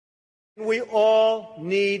We all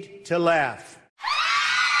need to laugh.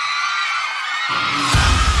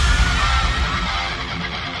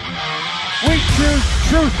 We choose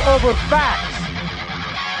truth over facts.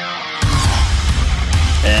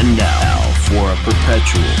 And now for a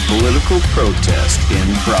perpetual political protest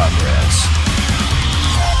in progress.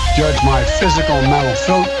 Judge my physical and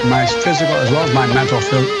mental physical as well as my mental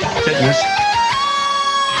fitness.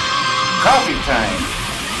 Coffee time.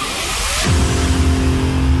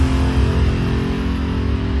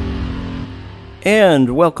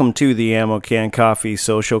 And welcome to the Ammo Can Coffee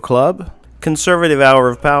Social Club, Conservative Hour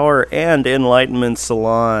of Power, and Enlightenment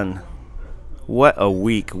Salon. What a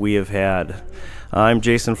week we have had. I'm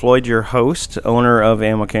Jason Floyd, your host, owner of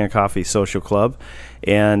Ammo Can Coffee Social Club,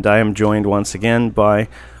 and I am joined once again by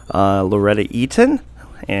Loretta Eaton,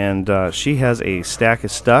 and she has a stack of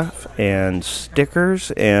stuff and stickers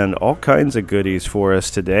and all kinds of goodies for us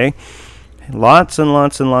today. Lots and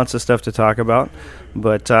lots and lots of stuff to talk about,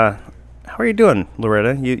 but how are you doing,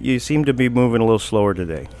 Loretta? You seem to be moving a little slower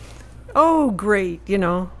today. Oh, great.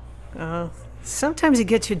 Sometimes it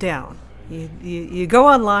gets you down. You go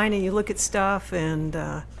online and you look at stuff,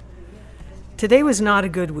 and today was not a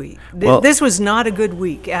good week. This was not a good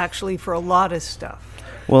week, actually, for a lot of stuff.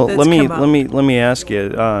 Well, let me ask you.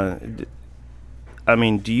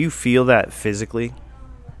 Do you feel that physically?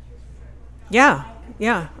 Yeah,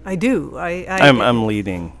 I do. I'm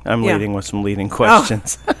leading. I'm leading with some leading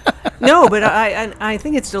questions. Oh. No, but I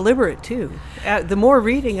think it's deliberate too. The more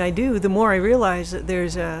reading I do, the more I realize that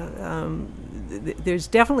there's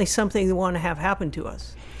definitely something we want to have happen to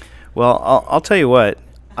us. Well, I'll tell you what.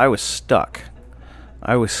 I was stuck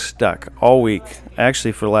all week.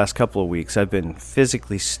 Actually, for the last couple of weeks, I've been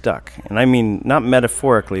physically stuck, and I mean not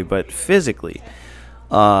metaphorically, but physically.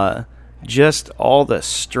 Just all the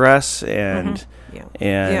stress and.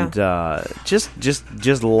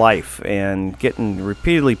 Just life, and getting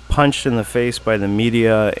repeatedly punched in the face by the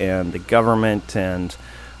media and the government, and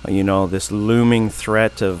this looming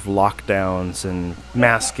threat of lockdowns and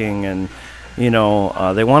masking, and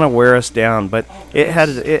they want to wear us down. But it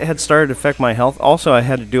had started to affect my health. Also, I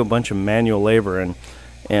had to do a bunch of manual labor,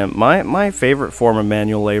 and my favorite form of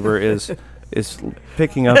manual labor is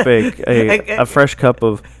picking up a fresh cup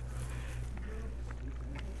of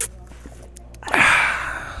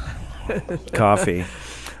coffee.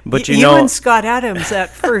 But you and Scott Adams, that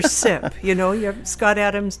first sip, you have Scott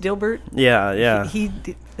Adams, Dilbert. Yeah.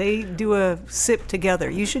 They do a sip together.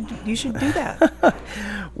 You should do that.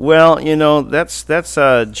 Well, that's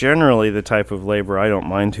generally the type of labor I don't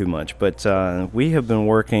mind too much. But we have been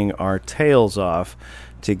working our tails off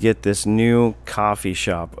to get this new coffee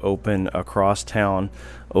shop open across town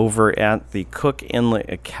over at the Cook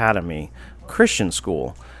Inlet Academy Christian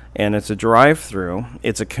School. And it's a drive-through.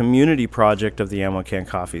 It's a community project of the Ammo Can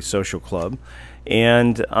Coffee Social Club.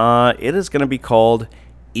 And it is going to be called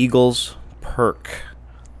Eagles Perk.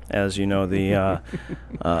 As you know, the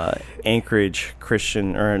Anchorage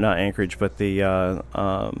Christian, or not Anchorage, but the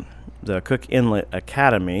Cook Inlet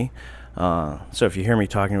Academy. So if you hear me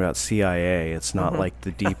talking about CIA, it's not like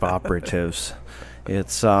the deep operatives.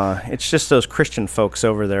 It's just those Christian folks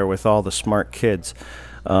over there with all the smart kids.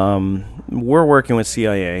 We're working with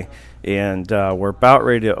CIA, and we're about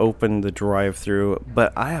ready to open the drive-through,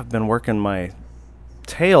 but I have been working my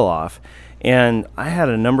tail off, and I had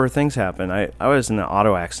a number of things happen. I was in an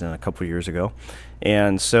auto accident a couple years ago,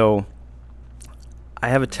 and so I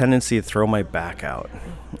have a tendency to throw my back out,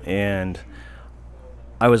 and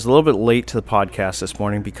I was a little bit late to the podcast this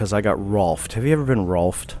morning because I got Rolfed. Have you ever been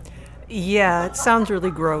Rolfed? Yeah, it sounds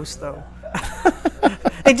really gross, though.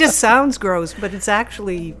 It just sounds gross, but it's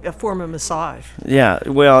actually a form of massage. Yeah,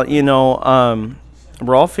 well,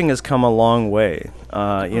 Rolfing has come a long way.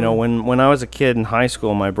 When I was a kid in high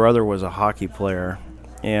school, my brother was a hockey player,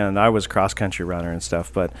 and I was a cross-country runner and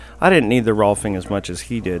stuff, but I didn't need the Rolfing as much as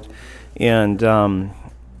he did. And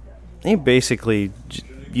he basically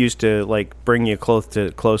used to, bring you close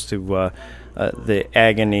to the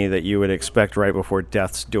agony that you would expect right before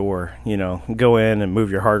death's door. Go in and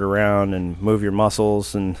move your heart around and move your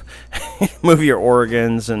muscles and move your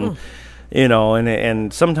organs and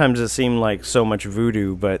and sometimes it seemed like so much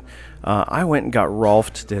voodoo, but I went and got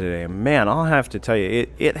Rolfed today. Man, I'll have to tell you,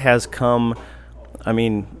 it has come. I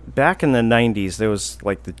mean, back in the 90s, there was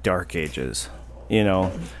the dark ages.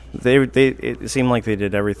 It seemed like they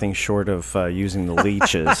did everything short of using the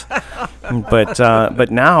leeches,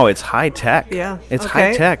 but now it's high tech. Yeah, it's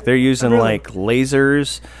high tech. They're using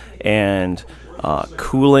lasers and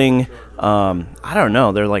cooling. I don't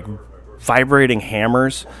know. They're vibrating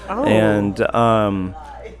hammers and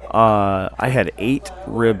I had 8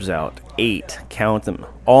 ribs out. 8, count them,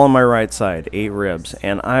 all on my right side, 8 ribs,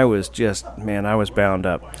 and I was I was bound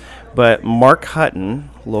up. But Mark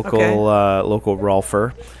Hutton, local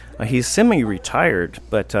Rolfer, he's semi-retired,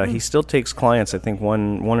 but he still takes clients. I think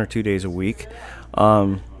one or 2 days a week.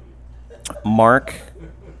 Mark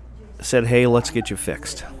said, "Hey, let's get you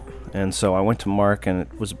fixed." And so I went to Mark, and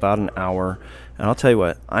it was about an hour. And I'll tell you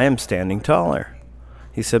what, I am standing taller.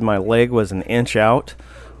 He said my leg was an inch out.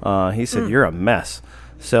 He said, "You're a mess."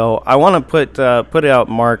 So I want to put out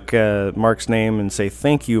Mark's name and say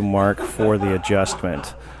thank you, Mark, for the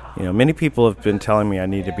adjustment. You know, many people have been telling me I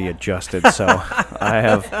need to be adjusted, so I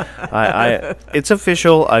have. It's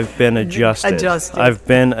official. I've been adjusted. I've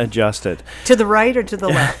been adjusted. To the right or to the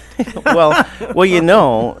left? well, you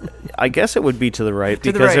know, I guess it would be to the right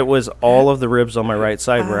because it was all of the ribs on my right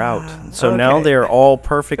side were out. So now they're all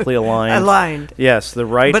perfectly aligned. Aligned. Yes, the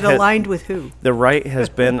right. But aligned with who? The right has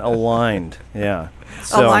been aligned. Yeah.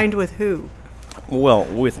 So, aligned with who? Well,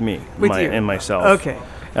 with me, with you and myself. Okay.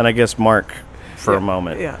 And I guess Mark for a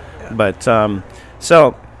moment. Yeah. But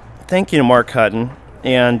so, thank you to Mark Hutton,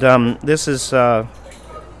 and this is kind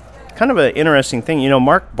of an interesting thing. You know,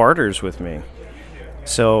 Mark barters with me,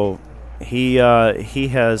 so he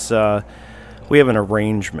has we have an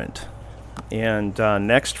arrangement, and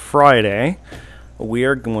next Friday we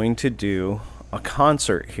are going to do a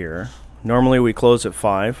concert here. Normally we close at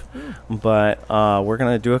 5, but we're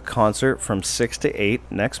going to do a concert from 6 to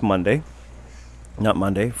 8 next Monday. Not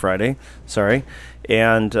Monday, Friday, sorry.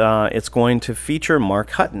 And it's going to feature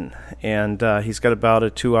Mark Hutton. And he's got about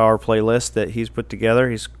a 2-hour playlist that he's put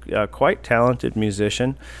together. He's a quite talented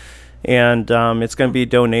musician. And it's going to be a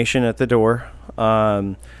donation at the door.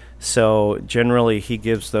 So generally he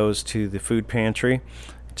gives those to the food pantry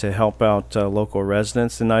to help out local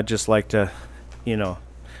residents. And I'd just like to, you know,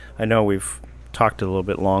 I know we've talked a little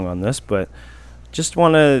bit long on this, but just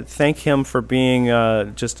want to thank him for being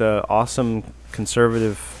just an awesome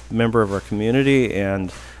conservative member of our community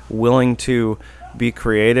and willing to be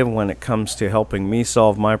creative when it comes to helping me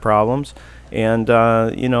solve my problems. And,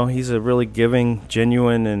 you know, he's a really giving,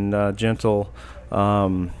 genuine, and gentle,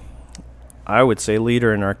 I would say,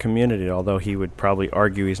 leader in our community, although he would probably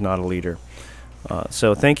argue he's not a leader.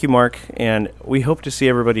 So thank you, Mark, and we hope to see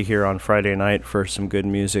everybody here on Friday night for some good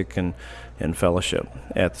music and fellowship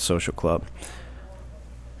at the social club.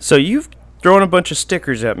 So you've thrown a bunch of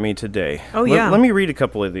stickers at me today. Oh, yeah. Let me read a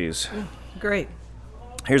couple of these. Great.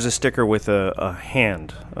 Here's a sticker with a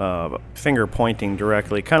hand, finger pointing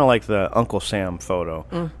directly, kind of like the Uncle Sam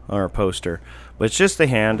photo or poster. But it's just the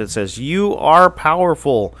hand. It says, "You are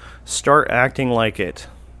powerful. Start acting like it."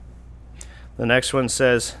 The next one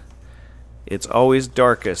says, "It's always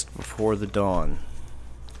darkest before the dawn."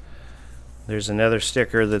 There's another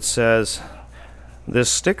sticker that says, "This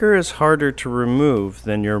sticker is harder to remove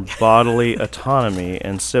than your bodily autonomy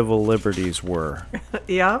and civil liberties were."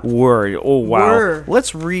 Yeah. Were. Oh, wow. Were.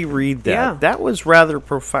 Let's reread that. Yeah. That was rather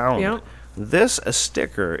profound. Yeah. This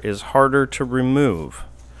sticker is harder to remove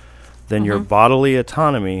than your bodily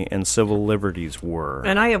autonomy and civil liberties were.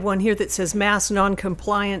 And I have one here that says, "Mass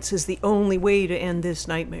non-compliance is the only way to end this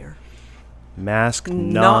nightmare." Mask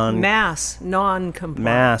mass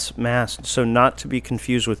non-compliance. Mass. So not to be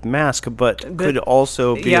confused with mask, but could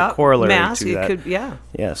also be a corollary to that. Could, yeah.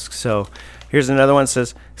 Yes. So here's another one that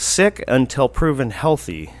says, "Sick until proven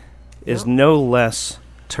healthy is no less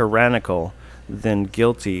tyrannical than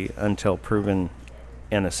guilty until proven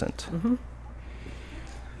innocent." Mm-hmm.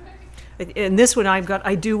 And this one I've got,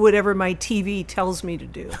 "I do whatever my TV tells me to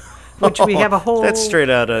do." Which we have a whole... That's straight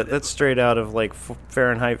out of like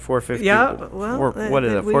Fahrenheit 450. Yeah, well... what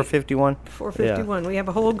is it, 451? 451. Yeah. We have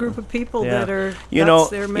a whole group of people that are...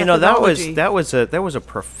 Their methodology. That was a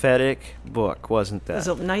prophetic book, wasn't that? It was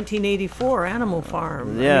a 1984 Animal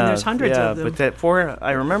Farm. Yeah, I mean, there's hundreds of them. But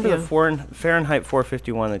I remember the Fahrenheit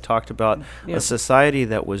 451. They talked about a society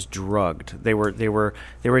that was drugged. They were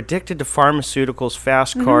addicted to pharmaceuticals,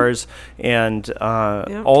 fast cars, and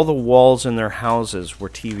all the walls in their houses were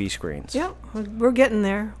TV screens. Yeah, we're getting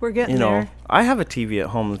there. We're getting there. I have a TV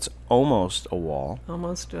at home that's almost a wall.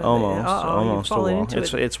 Almost a wall.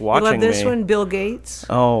 It's watching me. You love this one, Bill Gates.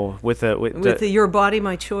 Oh, with the "Your Body,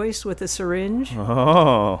 My Choice" with a syringe.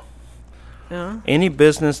 Oh. Yeah. Any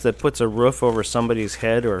business that puts a roof over somebody's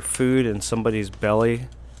head or food in somebody's belly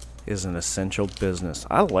is an essential business.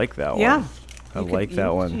 I like that one. Yeah. I like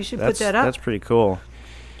that one. You should put that up. That's pretty cool.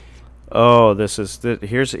 Oh, here's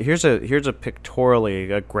a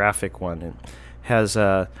pictorially a graphic one. It has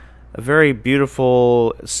a very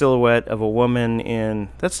beautiful silhouette of a woman in,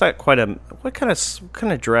 that's not quite a, what kind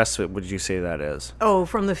of dress would you say that is? Oh,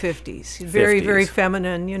 from the 50s. Very, very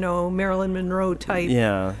feminine, Marilyn Monroe type.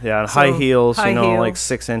 Yeah, high heels, high heel. like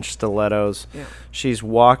 6-inch stilettos. Yeah. She's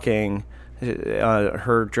walking,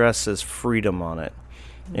 her dress says freedom on it,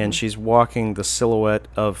 and she's walking the silhouette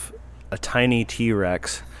of a tiny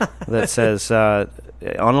T-Rex that says, on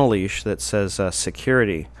a leash, that says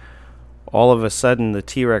security. All of a sudden, the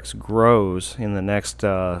T-Rex grows in the next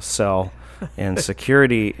cell, and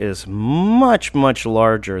security is much, much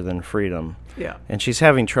larger than freedom. Yeah. And she's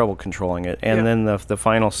having trouble controlling it. And then the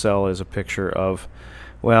final cell is a picture of,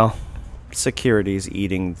 well, security's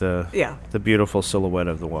eating the beautiful silhouette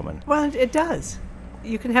of the woman. Well, it does.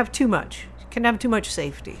 You can have too much. You can have too much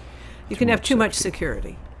safety. You can have too much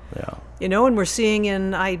security. Yeah. And we're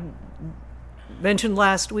seeing I mentioned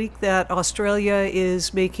last week that Australia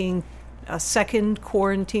is making a second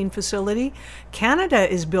quarantine facility. Canada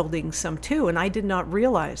is building some too, and I did not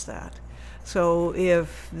realize that. So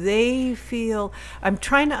if they feel, I'm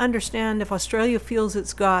trying to understand if Australia feels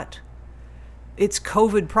it's got its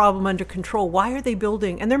COVID problem under control, why are they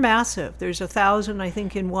building? And they're massive. There's 1,000, I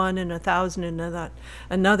think, in one and 1,000 in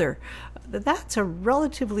another. That's a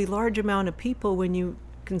relatively large amount of people when you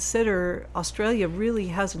consider Australia really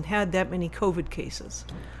hasn't had that many COVID cases.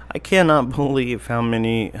 I cannot believe how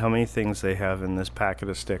many things they have in this packet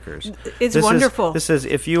of stickers. It's wonderful. This says,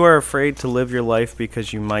 if you are afraid to live your life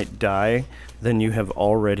because you might die, then you have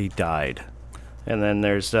already died. And then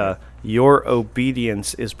there's your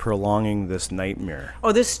obedience is prolonging this nightmare.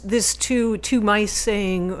 Oh, this two mice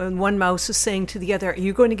saying, and one mouse is saying to the other, "Are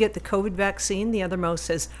you going to get the COVID vaccine?" The other mouse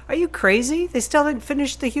says, "Are you crazy? They still haven't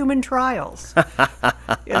finished the human trials."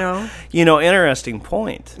 Interesting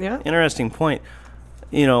point. Yeah. Interesting point.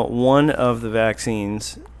 One of the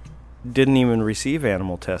vaccines didn't even receive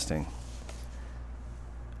animal testing.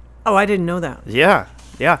 Oh, I didn't know that. Yeah.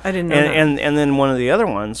 I didn't know that. And then one of the other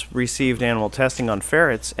ones received animal testing on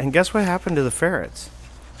ferrets, and guess what happened to the ferrets?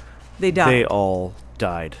 They died. They all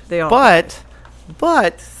died. But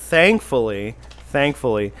thankfully,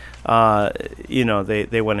 they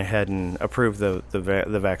went ahead and approved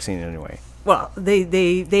the vaccine anyway. Well,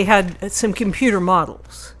 they had some computer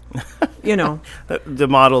models. The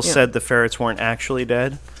models said the ferrets weren't actually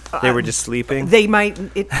dead. They were just sleeping.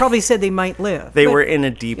 It probably said they might live. They were in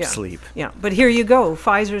a deep sleep. Yeah, but here you go.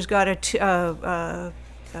 Pfizer's got a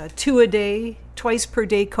 2-a-day, twice per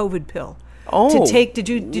day COVID pill to take. Did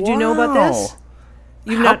you know about this?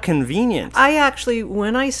 How convenient. I actually,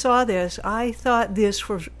 when I saw this, I thought this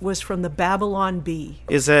was from the Babylon Bee.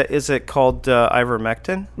 Is it called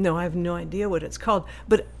ivermectin? No, I have no idea what it's called.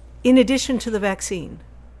 But in addition to the vaccine.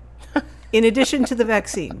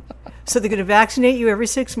 So they're going to vaccinate you every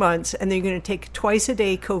 6 months, and they're going to take twice a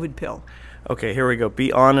day COVID pill. Okay, here we go.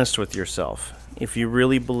 Be honest with yourself. If you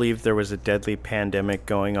really believed there was a deadly pandemic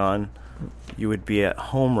going on, you would be at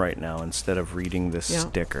home right now instead of reading this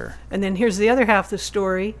sticker. And then here's the other half of the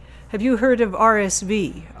story. Have you heard of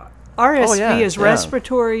RSV? RSV is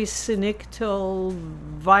respiratory syncytial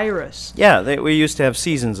virus. Yeah, we used to have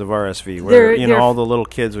seasons of RSV where all the little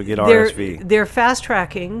kids would get RSV. They're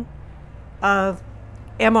fast-tracking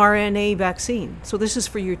mRNA vaccine. So this is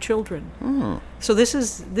for your children. So this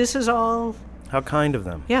is all. How kind of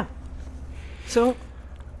them. Yeah. So,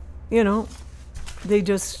 they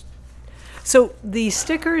just. So the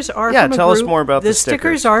stickers are from a group. Yeah, tell us more about the stickers. The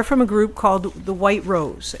stickers are from a group called the White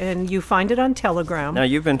Rose, and you find it on Telegram. Now,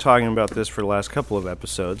 you've been talking about this for the last couple of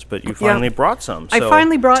episodes, but you finally brought some. So I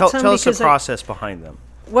finally brought some. Tell us the process behind them.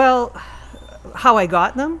 Well, how I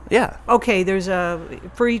got them? Yeah. Okay,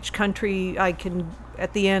 for each country,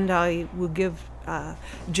 at the end, I will give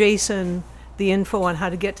Jason the info on how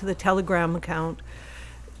to get to the Telegram account.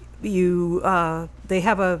 They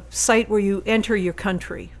have a site where you enter your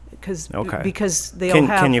country. Because they all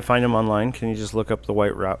have. Can you find them online? Can you just look up the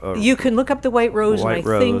White Rose? You can look up the White Rose,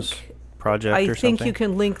 Project I or think something? you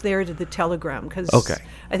can link there to the Telegram because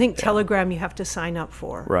I think Telegram you have to sign up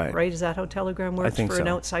for. Right? Is that how Telegram works for an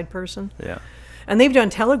outside person? Yeah. And they've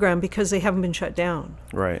done Telegram because they haven't been shut down.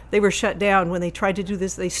 Right. They were shut down when they tried to do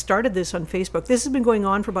this. They started this on Facebook. This has been going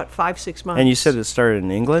on for about 5-6 months. And you said it started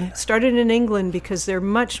in England? Started in England because they're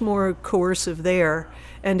much more coercive there.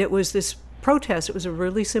 And it was this protest. It was a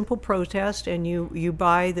really simple protest, and you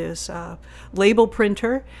buy this label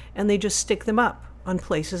printer, and they just stick them up on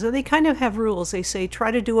places. And they kind of have rules. They say try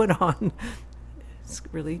to do it on, it's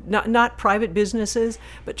really not private businesses,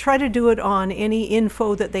 but try to do it on any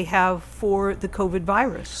info that they have for the COVID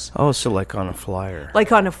virus. Oh, so like on a flyer.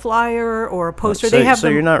 Like on a flyer or a poster. So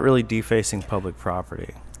you're not really defacing public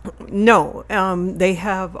property. No, they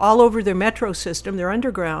have all over their metro system, their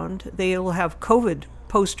underground, they'll have COVID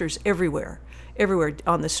posters everywhere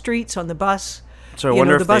on the streets, on the bus. So I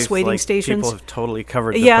wonder the if bus waiting stations. People have totally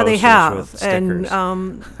covered the yeah, posters they have, with stickers.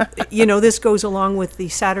 and this goes along with the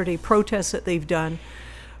Saturday protests that they've done,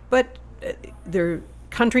 but they're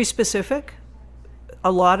country specific.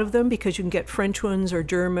 A lot of them, because you can get French ones or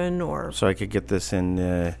German or. So I could get this in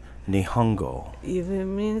Nihongo.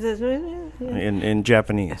 In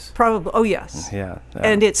Japanese. Probably. Oh yes. Yeah.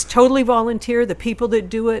 And it's totally volunteer. The people that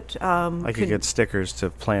do it. I could get stickers to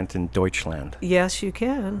plant in Deutschland. Yes, you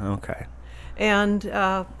can. Okay. And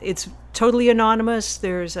it's totally anonymous.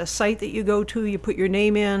 There's a site that you go to. You put your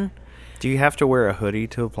name in. Do you have to wear a hoodie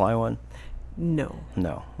to apply one? No.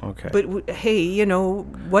 No. Okay. But hey,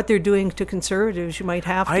 what they're doing to conservatives, you might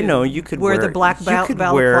have to. I know you could wear the black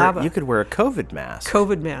balaclava. You could wear a COVID mask.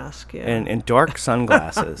 COVID mask, yeah. And dark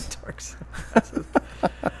sunglasses. Dark sunglasses.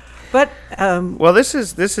 But well, this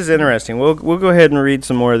is interesting. We'll go ahead and read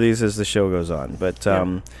some more of these as the show goes on. But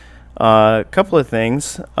a couple of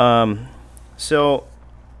things. So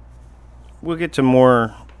we'll get to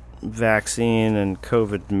more vaccine and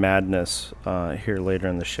COVID madness here later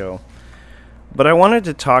in the show. But I wanted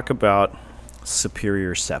to talk about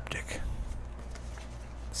Superior Septic.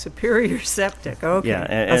 Superior Septic, okay. Yeah,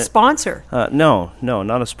 a sponsor? No,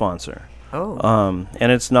 not a sponsor. Oh. And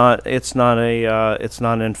it's not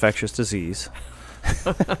an infectious disease.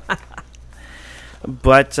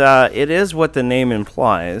 But it is what the name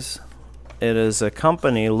implies. It is a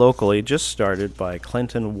company locally just started by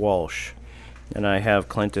Clinton Walsh. And I have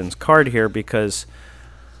Clinton's card here because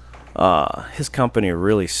his company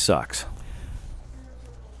really sucks.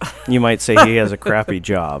 You might say he has a crappy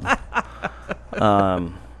job.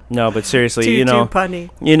 No, but seriously, too punny.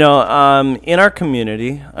 In our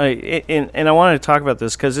community, and I wanted to talk about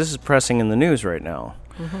this because this is pressing in the news right now.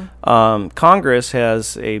 Mm-hmm. Congress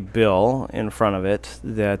has a bill in front of it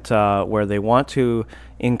that where they want to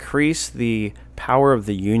increase the power of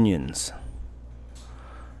the unions.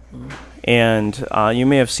 And you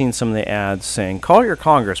may have seen some of the ads saying, call your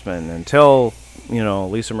congressman and tell,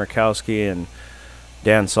 Lisa Murkowski and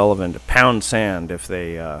Dan Sullivan to pound sand if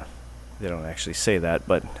they don't actually say that,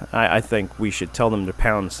 but I think we should tell them to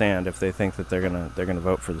pound sand if they think that they're gonna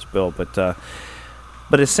vote for this bill.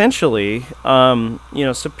 But essentially,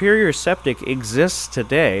 Superior Septic exists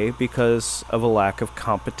today because of a lack of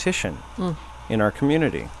competition in our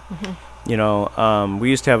community. Mm-hmm. We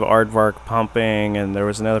used to have Aardvark Pumping, and there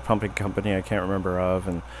was another pumping company I can't remember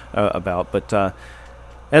about. But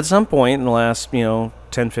at some point in the last 10,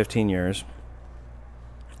 15 years,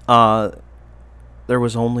 there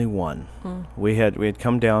was only one. We had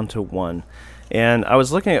come down to one. And I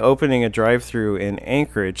was looking at opening a drive-through in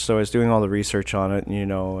Anchorage, so I was doing all the research on it,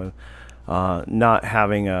 not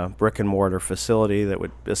having a brick-and-mortar facility that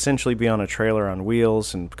would essentially be on a trailer on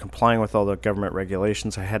wheels and complying with all the government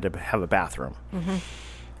regulations. I had to have a bathroom. Mm-hmm.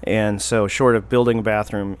 And so short of building a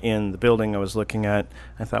bathroom in the building I was looking at,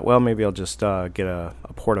 I thought, well, maybe I'll just get a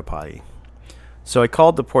porta potty. So I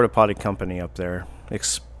called the porta potty company up there,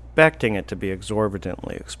 expecting it to be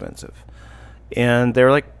exorbitantly expensive. And they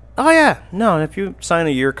were like, oh yeah, no, if you sign a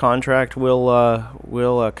year contract,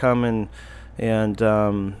 we'll come and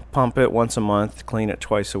pump it once a month, clean it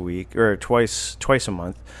twice a week, or twice a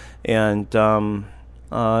month, and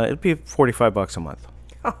it'd be $45 a month.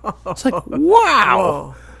 It's like,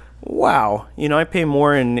 wow. Wow. I pay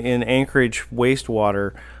more in Anchorage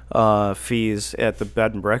wastewater fees at the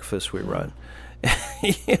bed and breakfast we run.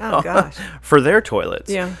 Oh gosh! For their toilets,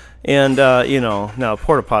 yeah, and now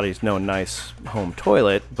porta potty's no nice home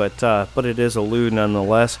toilet, but it is a loo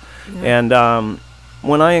nonetheless. Yeah. And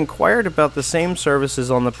when I inquired about the same services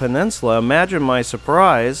on the peninsula, imagine my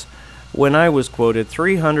surprise when I was quoted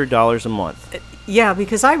 $300 a month. Yeah,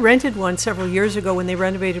 because I rented one several years ago when they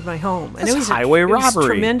renovated my home, and it was highway robbery. It was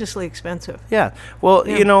tremendously expensive. Yeah, well,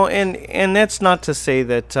 and that's not to say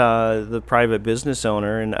that the private business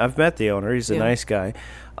owner, and I've met the owner, he's a nice guy,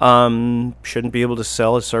 shouldn't be able to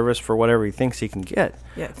sell a service for whatever he thinks he can get.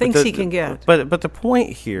 Yeah, he can get. But the point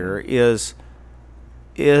here is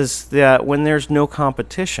that when there's no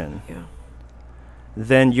competition,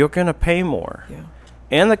 then you're going to pay more. Yeah.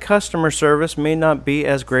 And the customer service may not be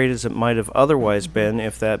as great as it might have otherwise been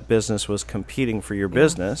if that business was competing for your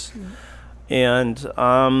business. Yeah. And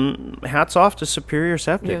hats off to Superior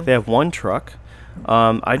Septic. Yeah. They have one truck.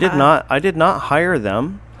 I did not hire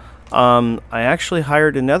them. I actually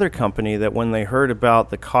hired another company that when they heard about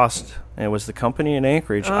the cost, and it was the company in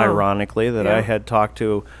Anchorage, ironically, that I had talked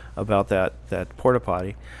to about that porta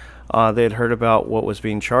potty. They had heard about what was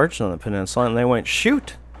being charged on the peninsula, and they went,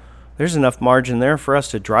 shoot. there's enough margin there for us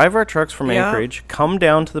to drive our trucks from Yeah. Anchorage, come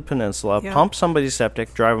down to the peninsula, Yeah. pump somebody's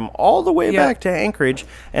septic, drive them all the way Yeah. back to Anchorage,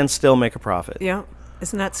 and still make a profit. Yeah.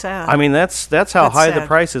 Isn't that sad? I mean, that's how That's high the sad.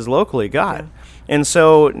 prices locally got. Yeah. And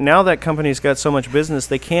so now that company's got so much business,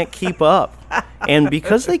 they can't keep up. And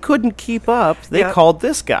because they couldn't keep up, they Yep. called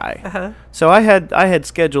this guy. Uh-huh. So I had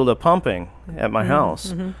scheduled a pumping at my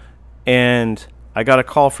house, and I got a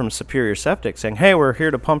call from Superior Septic saying, "Hey, we're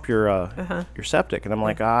here to pump your septic." And I'm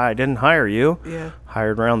like, "I didn't hire you. Yeah.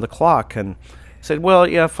 Hired around the clock." And I said, "Well,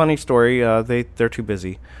 yeah, funny story. They're too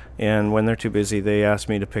busy, and when they're too busy, they asked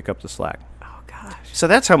me to pick up the slack." Oh gosh. So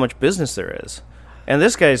that's how much business there is, and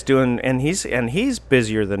this guy's doing, and he's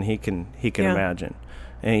busier than he can Yeah. imagine,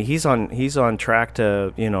 and he's on track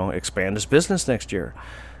to expand his business next year.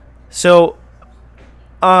 So,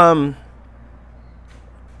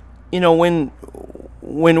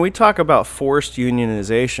 when we talk about forced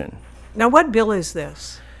unionization, Now, what bill is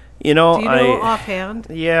this? do you know offhand?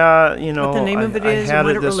 Yeah, What the name of it is I had and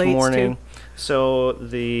what it it this relates to? morning. So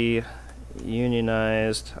the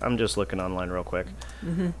unionized. I'm just looking online real quick.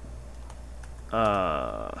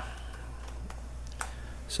 So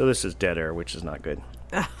this is dead air, which is not good.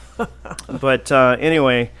 But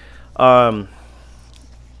anyway,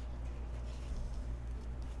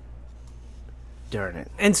 darn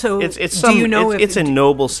it. And so, It's do you know if it's a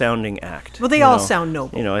noble sounding act. Well, they you all know? sound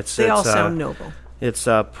noble. They all sound noble. It's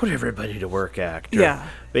put everybody to work act. Yeah.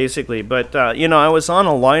 Basically. But, I was on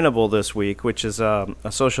Alignable this week, which is a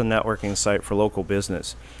social networking site for local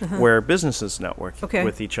business where businesses network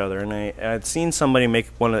with each other. And I'd seen somebody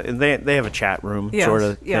make they have a chat room Yes, sort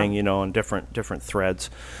of yeah. thing, on different threads.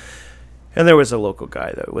 And there was a local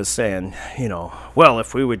guy that was saying, well,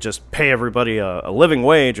 if we would just pay everybody a living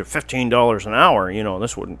wage of $15 an hour,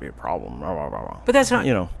 this wouldn't be a problem. Blah, blah, blah, blah. But that's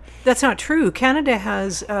not. That's not true. Canada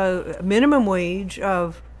has a minimum wage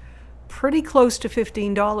of pretty close to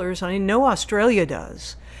 $15. I know Australia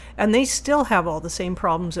does, and they still have all the same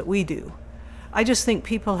problems that we do. I just think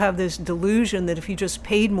people have this delusion that if you just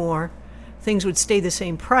paid more, things would stay the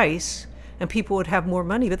same price, and people would have more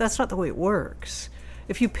money. But that's not the way it works.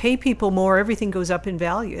 If you pay people more, everything goes up in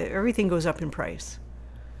value. Everything goes up in price.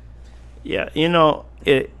 Yeah,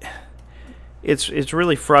 it's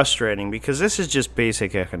really frustrating because this is just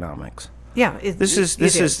basic economics. Yeah, This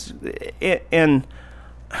is, and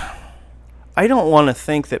I don't want to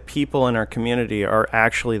think that people in our community are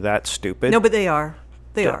actually that stupid. No, but they are.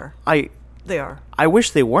 They are. They are. I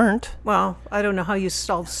wish they weren't. Well, I don't know how you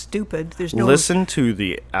solve stupid. There's no Listen to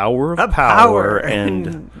the Hour of Power Power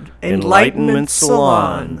and Enlightenment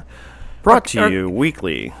Salon. Brought to you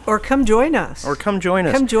weekly. Or come join us. Come join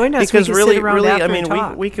us. We Because can really, sit around really, after I mean, and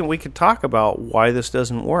talk. we could talk about why this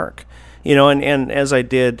doesn't work. And as I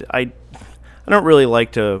did, I don't really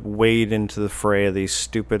like to wade into the fray of these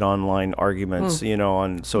stupid online arguments,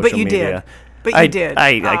 on social But you media. did. But you did.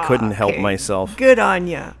 I couldn't help okay. myself. Good on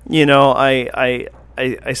you.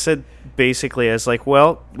 I said basically, I was like,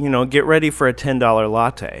 well, get ready for a $10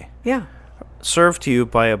 latte. Yeah. Served to you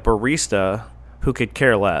by a barista who could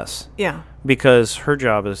care less. Yeah. Because her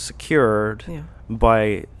job is secured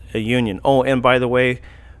by a union. Oh, and by the way,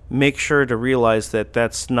 make sure to realize that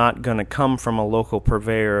that's not going to come from a local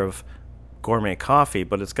purveyor of gourmet coffee,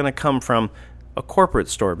 but it's going to come from a corporate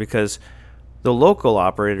store because the local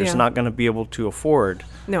operator is not going to be able to afford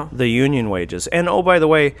the union wages. And oh, by the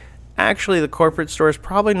way, actually the corporate store is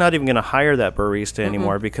probably not even going to hire that barista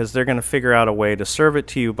anymore because they're going to figure out a way to serve it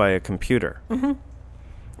to you by a computer.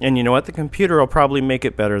 And you know what? The computer will probably make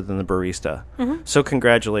it better than the barista. So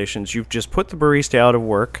congratulations. You've just put the barista out of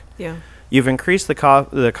work. Yeah. You've increased the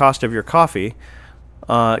cost of your coffee,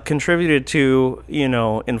 contributed to,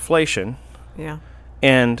 inflation. Yeah.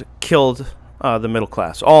 And killed the middle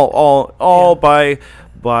class. All by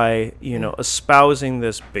espousing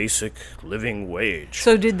this basic living wage.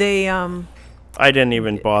 So did they I didn't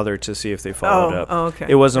even bother to see if they followed up. Oh, okay.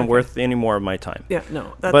 It wasn't worth any more of my time. Yeah,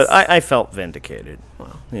 no. But I felt vindicated.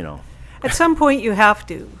 Well. At some point you have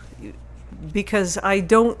to, because I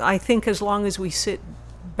think as long as we sit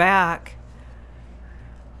back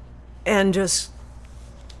and just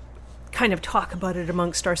kind of talk about it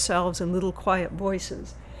amongst ourselves in little quiet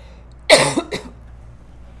voices.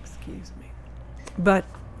 Excuse me. But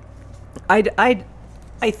I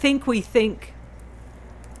think we think.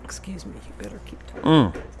 Excuse me. You better keep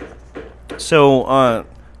talking. So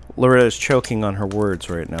Loretta's choking on her words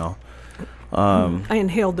right now. I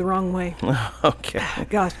inhaled the wrong way. Okay.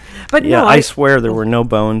 Gosh, but Yeah, no, I swear there were no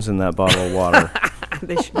bones in that bottle of water.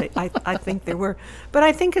 I think there were. But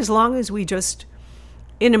I think as long as we just,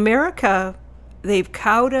 in America, they've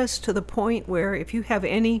cowed us to the point where if you have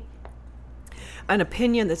any an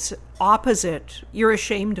opinion that's opposite, you're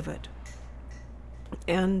ashamed of it.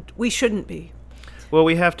 And we shouldn't be. Well,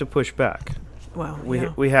 we have to push back. Well,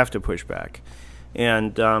 We have to push back.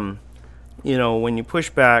 And, when you push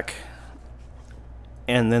back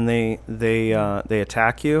and then they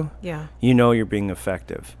attack you, yeah, you know you're being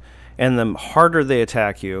effective. And the harder they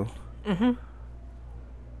attack you,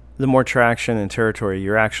 the more traction and territory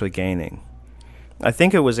you're actually gaining. I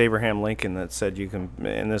think it was Abraham Lincoln that said you can,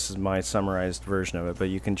 and this is my summarized version of it, but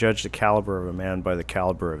you can judge the caliber of a man by the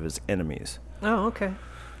caliber of his enemies. Oh, okay.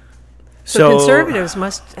 So conservatives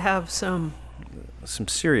must have some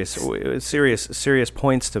serious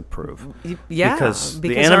points to prove. Yeah, because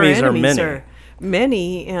the enemies are many.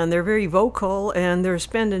 Many, and they're very vocal, and they're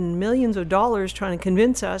spending millions of dollars trying to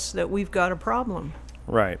convince us that we've got a problem.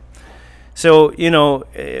 Right. So,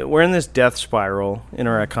 we're in this death spiral in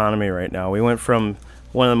our economy right now. We went from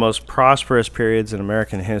one of the most prosperous periods in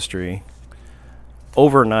American history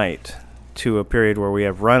overnight to a period where we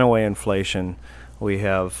have runaway inflation. We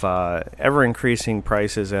have ever-increasing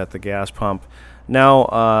prices at the gas pump. Now,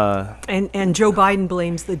 and Joe Biden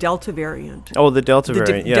blames the Delta variant. Oh, the Delta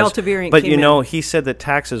variant, yes. Delta variant but, came in. he said that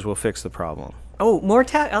taxes will fix the problem. Oh, more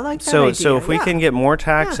tax. I like that idea. So if we can get more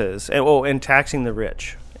taxes, and taxing the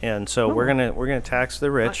rich. And so we're gonna tax the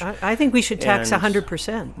rich. I think we should tax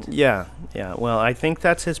 100%. Yeah. Well, I think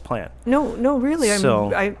that's his plan. No, really.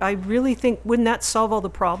 I really think, wouldn't that solve all the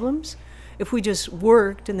problems? If we just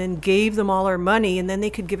worked and then gave them all our money, and then they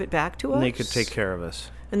could give it back to us? And they could take care of us.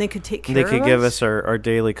 And they could take care of us? They could give us our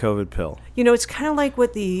daily COVID pill. It's kind of like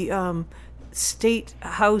what the state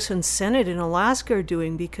House and Senate in Alaska are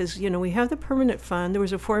doing, because, we have the permanent fund. There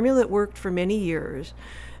was a formula that worked for many years.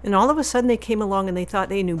 And all of a sudden they came along and they thought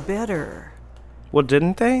they knew better. Well,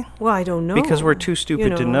 didn't they? Well, I don't know. Because we're too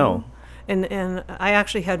stupid to know. And I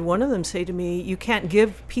actually had one of them say to me, "You can't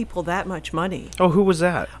give people that much money." Oh, who was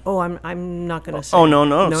that? Oh, I'm not going to say. Oh, no.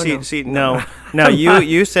 No. Now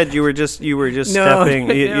you said you were just stepping.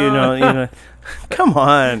 You come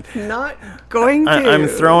on. Not going to. I'm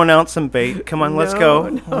throwing out some bait. Come on, let's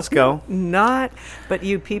go. Let's go. Not. But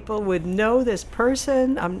you people would know this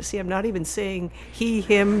person. I'm not even saying he,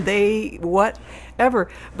 him, they, whatever.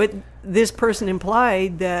 But this person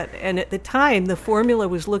implied that, and at the time, the formula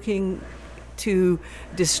was looking to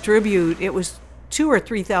distribute. It was $2,000 or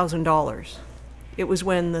 $3,000. It was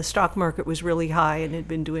when the stock market was really high and had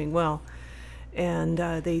been doing well. And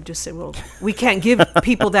they just said, well, we can't give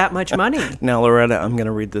people that much money. Now, Loretta, I'm going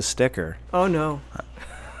to read this sticker. Oh, no.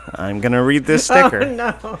 I'm going to read this sticker. Oh,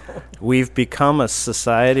 no. We've become a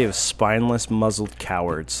society of spineless, muzzled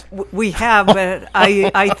cowards. We have, but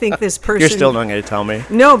I think this person... You're still not going to tell me?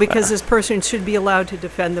 No, because this person should be allowed to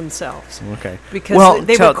defend themselves. Okay. Because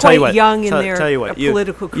they were quite young in their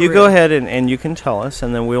political career. You go ahead and you can tell us,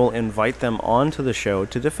 and then we'll invite them onto the show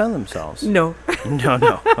to defend themselves. No.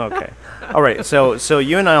 No. Okay. All right. So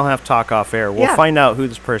you and I will have to talk off air. We'll find out who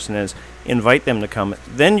this person is, invite them to come.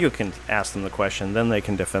 Then you can ask them the question. Then they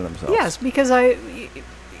can defend themselves. Yes, because they...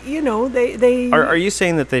 Are you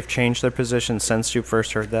saying that they've changed their position since you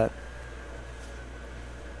first heard that?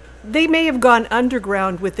 They may have gone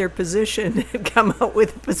underground with their position and come out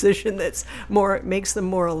with a position that's makes them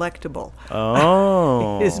more electable.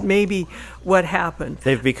 Oh. Is maybe what happened.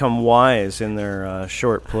 They've become wise in their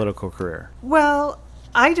short political career. Well,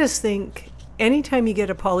 I just think anytime you get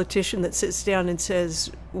a politician that sits down and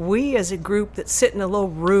says, we as a group that sit in a little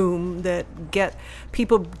room that get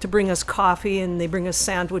people to bring us coffee and they bring us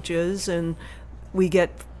sandwiches and we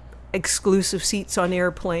get exclusive seats on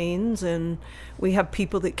airplanes and we have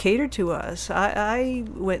people that cater to us. I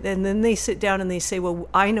went, and then they sit down and they say, well,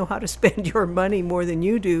 I know how to spend your money more than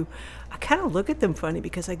you do. I kind of look at them funny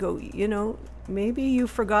because I go, maybe you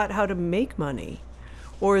forgot how to make money.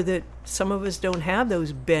 Or that some of us don't have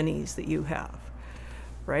those bennies that you have,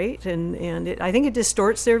 right? And I think it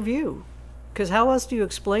distorts their view. Because how else do you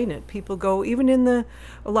explain it? People go, even in the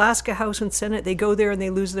Alaska House and Senate, they go there and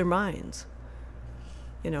they lose their minds.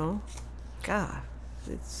 God,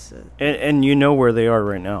 it's... And you know where they are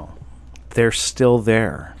right now. They're still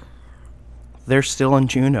there. They're still in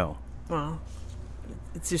Juneau. Well,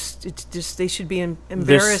 it's just they should be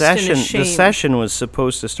embarrassed and ashamed. The session was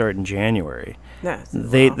supposed to start in January. Yes.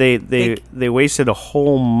 They wasted a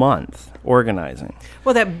whole month organizing.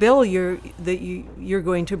 Well, that bill you're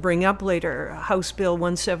going to bring up later, House Bill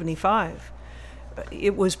 175,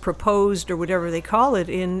 it was proposed, or whatever they call it,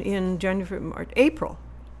 in January, March, April,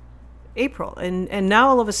 and now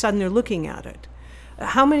all of a sudden they're looking at it.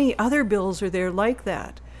 How many other bills are there like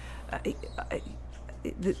that?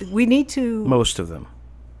 We need to... Most of them.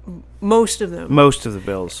 Most of them. Most of the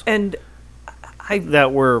bills. And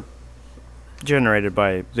that were generated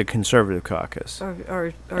by the conservative caucus.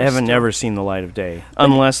 Are Haven't still- never seen the light of day,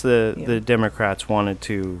 unless the Democrats wanted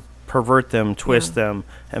to pervert them, twist them,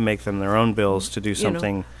 and make them their own bills to do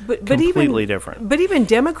something completely different. But even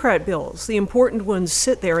Democrat bills, the important ones,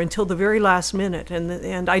 sit there until the very last minute,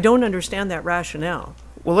 and I don't understand that rationale.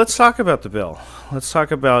 Well, let's talk about the bill. Let's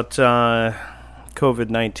talk about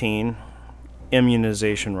COVID-19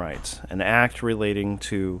 immunization rights, an act relating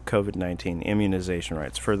to COVID-19 immunization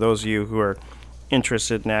rights. For those of you who are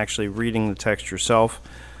interested in actually reading the text yourself,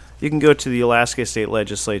 you can go to the Alaska State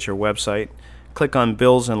Legislature website, click on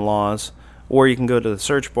Bills and Laws, or you can go to the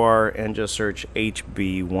search bar and just search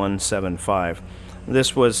HB 175.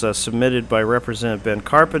 This was submitted by Representative Ben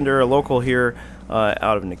Carpenter, a local here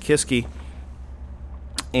out of Nikiski.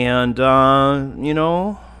 And,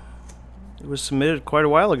 it was submitted quite a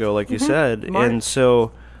while ago, like you said. March. And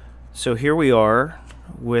so here we are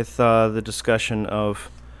with the discussion of,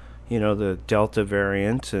 the Delta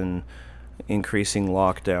variant and increasing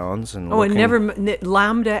lockdowns. And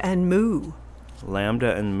Lambda and Mu.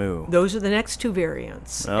 Lambda and Mu. Those are the next two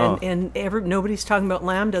variants. Oh. And nobody's talking about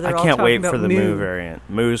Lambda. They're I all can't talking wait about for the Mu. Mu variant.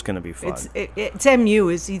 Mu's going to be fun. It's MU.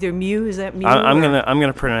 Is either Mu? Is that Mu? I'm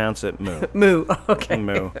gonna pronounce it Mu. Mu. Okay.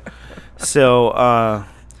 Mu. So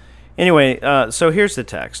anyway, so here's the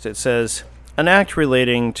text. It says, "An act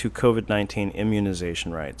relating to COVID-19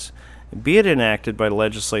 immunization rights, be it enacted by the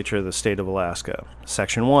legislature of the state of Alaska."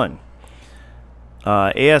 Section 1.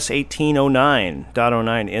 AS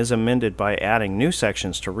 1809.09 is amended by adding new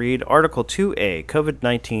sections to read Article 2A,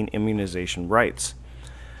 COVID-19 immunization rights.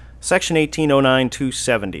 Section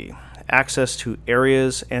 1809.270, access to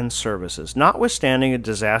areas and services. Notwithstanding a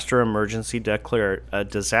disaster emergency declared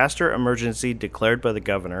by the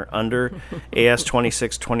governor under AS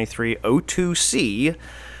 262302C,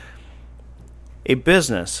 a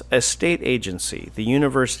business, a state agency, the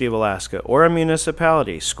University of Alaska, or a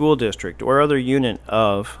municipality, school district, or other unit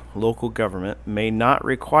of local government may not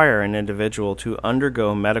require an individual to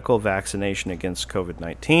undergo medical vaccination against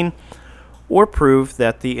COVID-19 or prove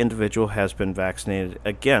that the individual has been vaccinated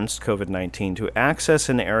against COVID-19 to access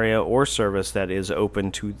an area or service that is open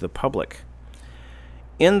to the public.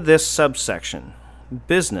 In this subsection,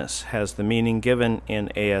 business has the meaning given in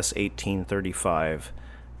AS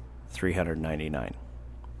 1835-399.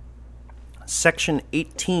 Section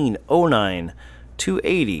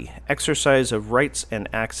 1809-280, exercise of rights and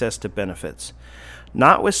access to benefits.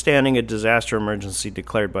 Notwithstanding a disaster emergency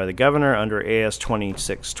declared by the governor under AS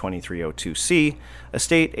 262302C, a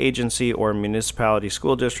state agency or municipality,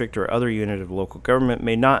 school district, or other unit of local government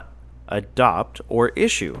may not adopt or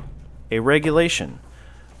issue a regulation,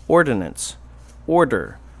 ordinance,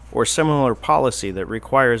 order, or similar policy that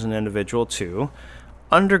requires an individual to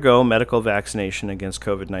undergo medical vaccination against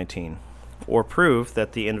COVID-19 or prove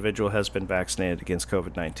that the individual has been vaccinated against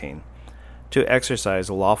COVID-19 to exercise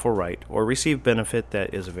a lawful right or receive benefit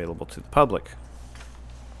that is available to the public.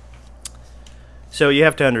 So you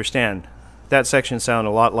have to understand, that section sounds a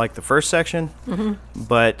lot like the first section,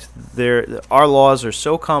 but our laws are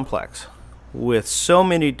so complex with so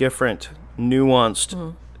many different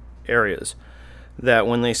nuanced areas that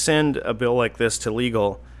when they send a bill like this to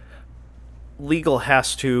legal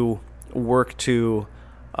has to work to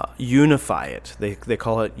unify it. They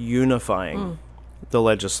call it unifying the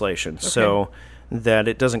legislation so that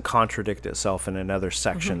it doesn't contradict itself in another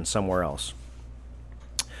section somewhere else.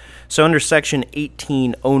 So under Section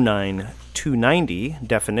 1809-290,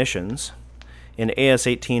 definitions, in AS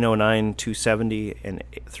 1809-270 and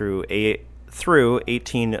through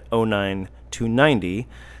 1809-290,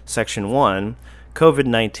 Section 1,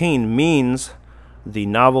 COVID-19 means the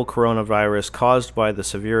novel coronavirus caused by the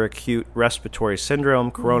severe acute respiratory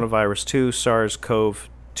syndrome, coronavirus 2,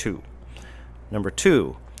 SARS-CoV-2. Number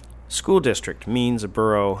 2, school district means a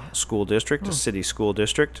borough school district, a city school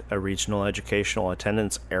district, a regional educational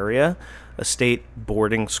attendance area, a state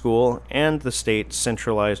boarding school, and the state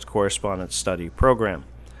centralized correspondence study program.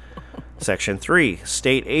 Section 3,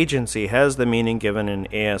 state agency has the meaning given in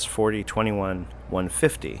AS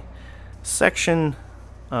 4021-150. Subsection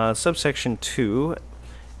 2,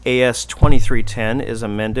 AS 2310 is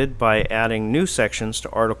amended by adding new sections to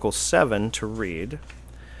Article 7 to read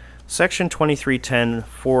Section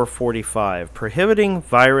 2310-445, prohibiting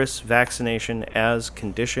virus vaccination as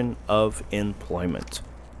condition of employment.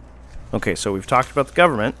 Okay, so we've talked about the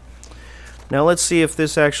government. Now let's see if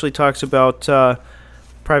this actually talks about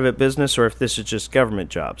private business or if this is just government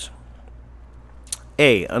jobs.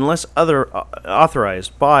 A, unless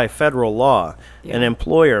authorized by federal law, an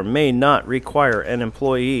employer may not require an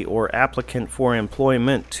employee or applicant for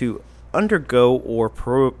employment to undergo or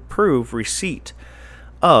prove receipt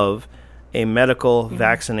of a medical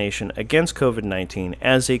vaccination against COVID-19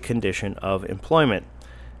 as a condition of employment.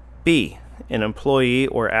 B, an employee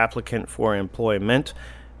or applicant for employment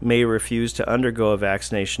may refuse to undergo a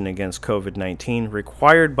vaccination against COVID-19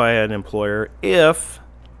 required by an employer if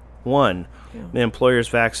 1. The employer's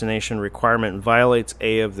vaccination requirement violates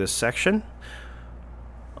A of this section.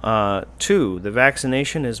 2. The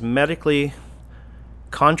vaccination is medically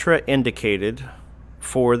contraindicated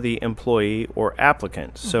for the employee or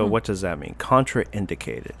applicant. So what does that mean?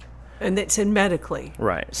 Contraindicated. And it's in medically.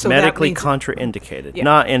 Right. So medically that means contraindicated,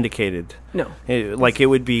 not indicated. No. Like it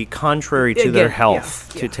would be contrary to their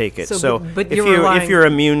health to take it. So but if you're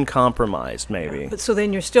immune compromised, maybe. But so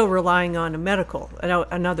then you're still relying on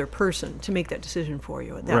another person to make that decision for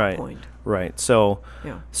you at that point. Right. So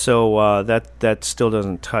that still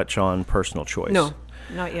doesn't touch on personal choice. No,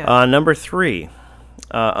 not yet. Number 3.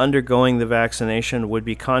 Undergoing the vaccination would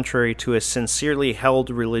be contrary to a sincerely held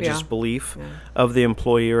religious belief of the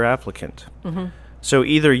employee or applicant. So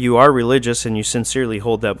either you are religious and you sincerely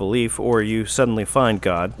hold that belief, or you suddenly find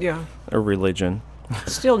God or religion.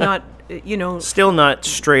 Still not, Still not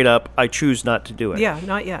straight up, I choose not to do it. Yeah,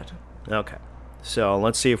 not yet. Okay. So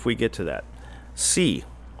let's see if we get to that. C.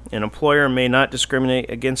 An employer may not discriminate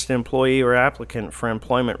against an employee or applicant for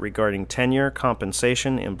employment regarding tenure,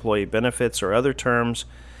 compensation, employee benefits, or other terms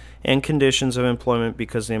and conditions of employment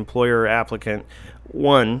because the employer or applicant,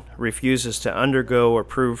 1, refuses to undergo or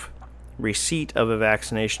prove receipt of a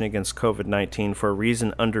vaccination against COVID-19 for a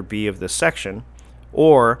reason under B of this section,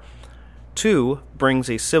 or 2, brings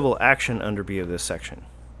a civil action under B of this section.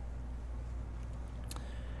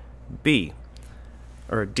 D,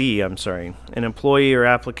 an employee or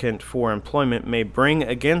applicant for employment may bring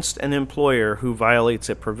against an employer who violates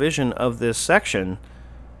a provision of this section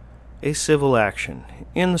a civil action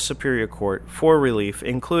in the Superior Court for relief,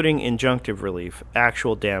 including injunctive relief,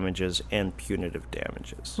 actual damages, and punitive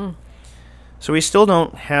damages. So we still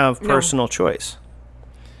don't have personal choice.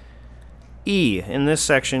 E, in this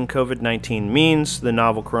section, COVID-19 means the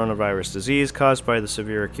novel coronavirus disease caused by the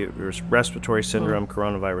severe acute respiratory syndrome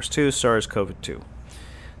coronavirus 2, SARS-CoV-2.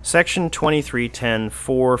 Section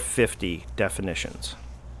 2310-450 definitions.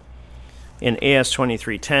 In AS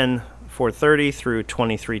 2310-430 through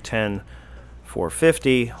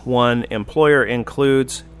 2310-450, 1. Employer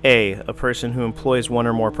includes A. A person who employs one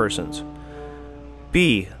or more persons.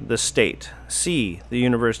 B. The state. C. The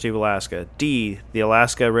University of Alaska. D. The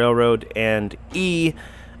Alaska Railroad. And E.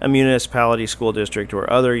 A municipality, school district,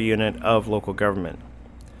 or other unit of local government.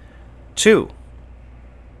 2.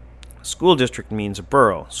 School district means a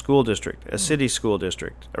borough, school district, a city school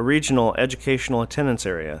district, a regional educational attendance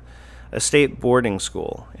area, a state boarding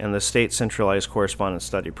school, and the state centralized correspondence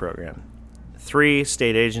study program. 3.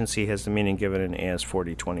 State agency has the meaning given in AS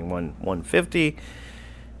 4021-150.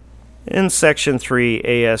 In Section 3,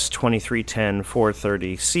 AS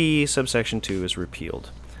 2310-430C, subsection 2 is repealed.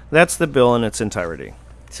 That's the bill in its entirety.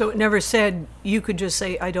 So it never said you could just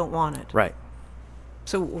say, I don't want it. Right.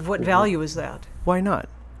 So what value is that? Why not?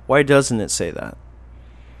 Why doesn't it say that?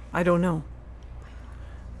 I don't know.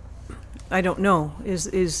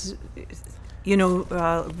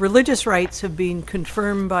 Religious rights have been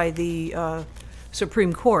confirmed by the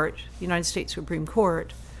Supreme Court, United States Supreme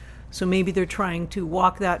Court. So maybe they're trying to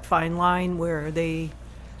walk that fine line where they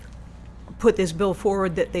put this bill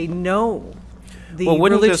forward that they know the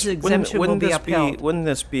religious exemption will be upheld. Wouldn't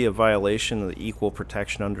this be a violation of the Equal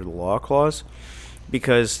Protection Under the Law Clause?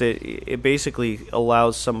 Because it basically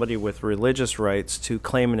allows somebody with religious rights to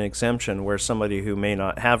claim an exemption where somebody who may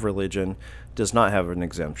not have religion does not have an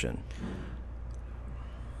exemption.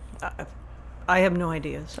 I have no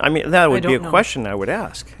ideas. I mean, that would be a question I would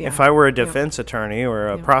ask. Yeah. If I were a defense attorney or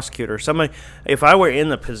a prosecutor, somebody, if I were in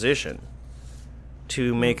the position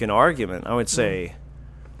to make an argument, I would say,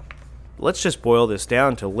 let's just boil this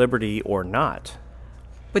down to liberty or not.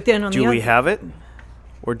 But then do we have it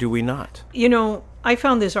or do we not? I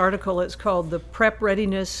found this article. It's called the Public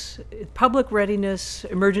Readiness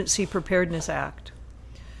Emergency Preparedness Act.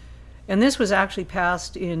 And this was actually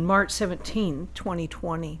passed in March 17,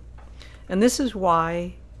 2020. And this is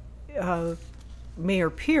why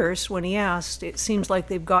Mayor Pierce, when he asked, it seems like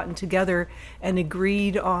they've gotten together and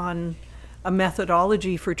agreed on a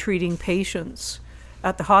methodology for treating patients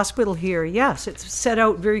at the hospital here. Yes, it's set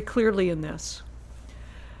out very clearly in this.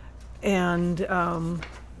 And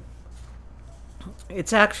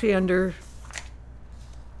it's actually under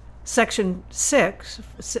Section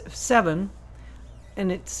 7,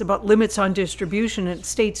 and it's about limits on distribution. It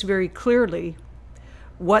states very clearly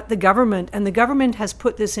what the government has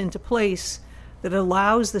put this into place that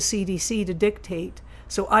allows the CDC to dictate.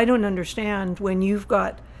 So I don't understand when you've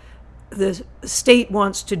got the state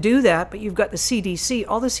wants to do that, but you've got the CDC.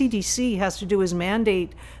 All the CDC has to do is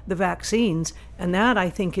mandate the vaccines, and that, I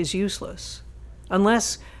think, is useless.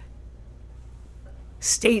 Unless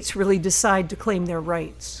states really decide to claim their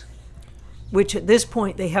rights, which at this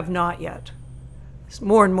point they have not yet.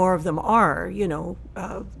 More and more of them are,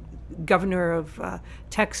 governor of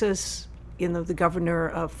Texas, the governor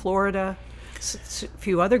of Florida, a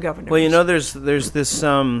few other governors. Well, there's this,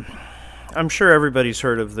 I'm sure everybody's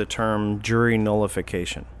heard of the term jury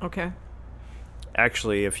nullification. Okay.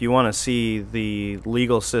 Actually, if you want to see the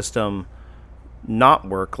legal system not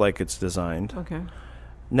work like it's designed, okay,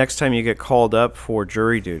 next time you get called up for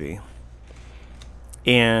jury duty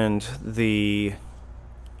and the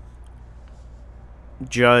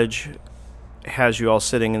judge has you all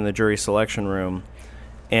sitting in the jury selection room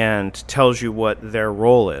and tells you what their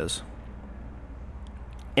role is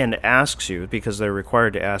and asks you, because they're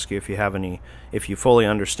required to ask you if you fully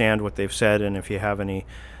understand what they've said and if you have any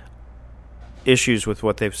issues with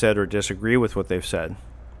what they've said or disagree with what they've said.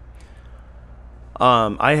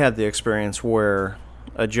 I had the experience where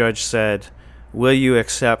a judge said, "Will you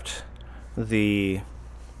accept the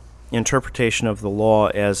interpretation of the law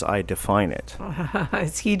as I define it?"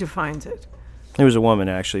 As he defines it. It was a woman,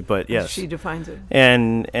 actually, but yes. She defines it.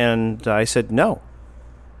 And I said, no.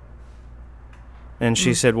 And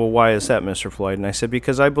she said, "Well, why is that, Mr. Floyd?" And I said,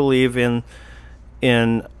 "Because I believe in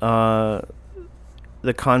the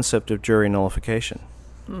concept of jury nullification.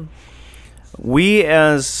 We,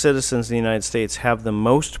 as citizens of the United States, have the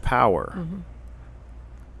most power,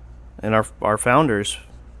 and our founders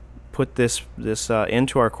put this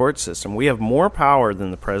into our court system. We have more power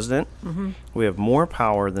than the president. We have more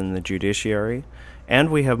power than the judiciary,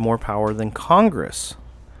 and we have more power than Congress.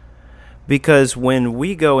 Because when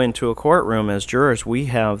we go into a courtroom as jurors, we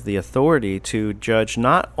have the authority to judge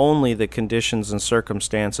not only the conditions and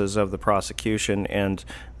circumstances of the prosecution and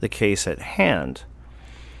the case at hand,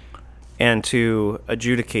 and to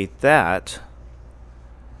adjudicate that.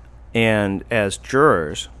 And as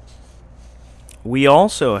jurors, we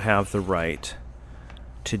also have the right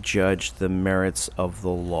to judge the merits of the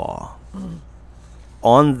law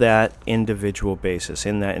on that individual basis,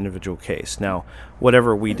 in that individual case. Now,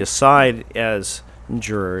 whatever we decide as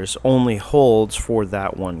jurors only holds for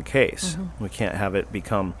that one case. We can't have it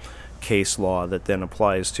become case law that then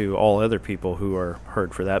applies to all other people who are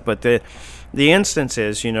heard for that. But the instance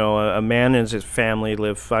is, a man and his family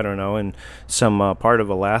live, I don't know, in some part of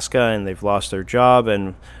Alaska, and they've lost their job,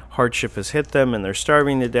 and hardship has hit them, and they're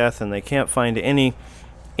starving to death, and they can't find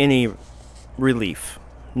any relief,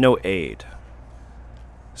 no aid.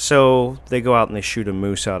 So they go out and they shoot a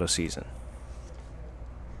moose out of season.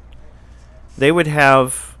 They would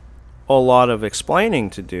have a lot of explaining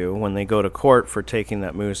to do when they go to court for taking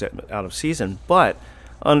that moose out of season, but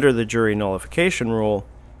under the jury nullification rule,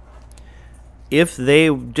 if they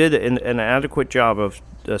did an adequate job, of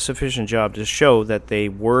a sufficient job to show that they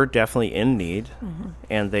were definitely in need,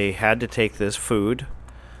 and they had to take this food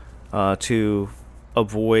to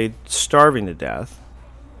avoid starving to death,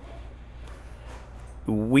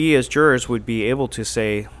 we as jurors would be able to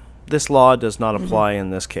say, this law does not apply in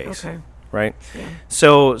this case. Okay. Right? Yeah.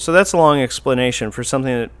 So that's a long explanation for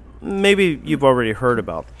something that maybe you've already heard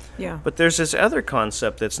about. Yeah. But there's this other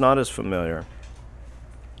concept that's not as familiar,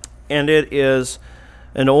 and it is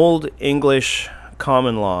an old English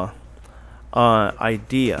common law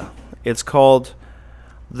idea. It's called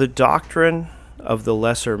the doctrine of the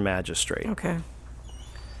lesser magistrate. Okay.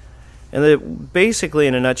 And basically,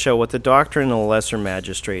 in a nutshell, what the doctrine of the lesser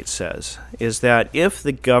magistrate says is that if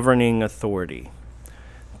the governing authority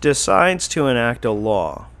decides to enact a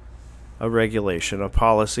law, a regulation, a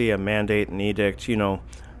policy, a mandate, an edict,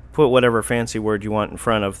 put whatever fancy word you want in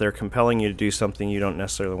front of, they're compelling you to do something you don't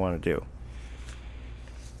necessarily want to do.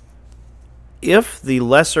 If the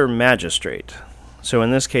lesser magistrate, so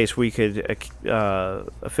in this case we could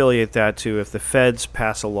affiliate that to if the feds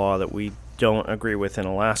pass a law that we don't agree with in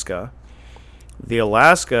Alaska, the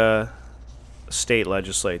Alaska state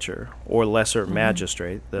legislature or lesser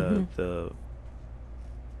magistrate, the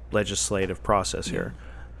legislative process here,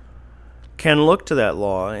 can look to that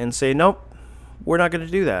law and say, nope, we're not going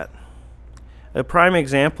to do that. A prime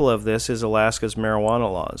example of this is Alaska's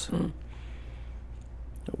marijuana laws.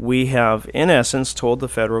 We have, in essence, told the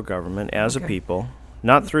federal government as a people,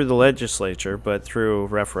 not through the legislature, but through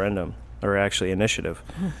referendum, or actually initiative,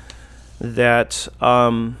 that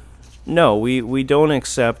no, we don't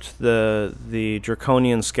accept the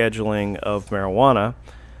draconian scheduling of marijuana,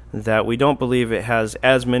 that we don't believe it has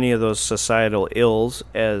as many of those societal ills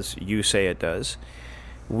as you say it does.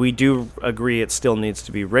 We do agree it still needs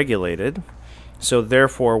to be regulated. So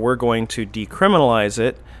therefore, we're going to decriminalize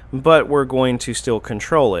it, but we're going to still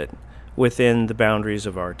control it within the boundaries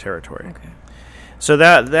of our territory. Okay. So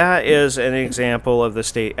that is an example of the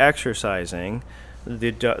state exercising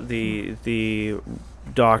the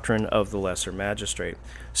doctrine of the lesser magistrate.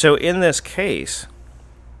 So in this case,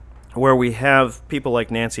 where we have people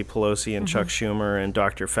like Nancy Pelosi and Chuck Schumer and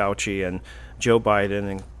Dr. Fauci and Joe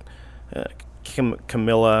Biden and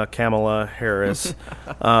Kamala Harris,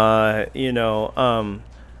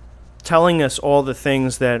 telling us all the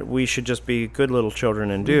things that we should just be good little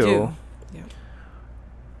children and do.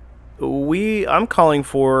 I'm calling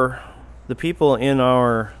for the people in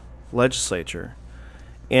our legislature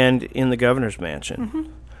and in the governor's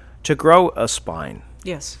mansion to grow a spine.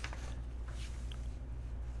 Yes.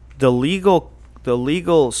 The legal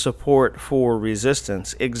support for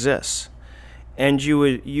resistance exists, and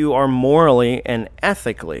you are morally and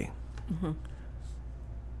ethically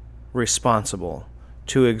responsible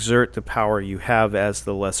to exert the power you have as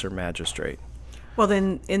the lesser magistrate. Well,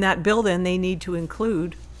 then in that bill, then they need to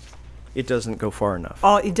include. It doesn't go far enough.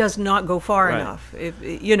 It does not go far enough.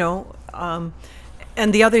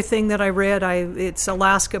 And the other thing that I read, it's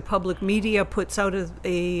Alaska Public Media puts out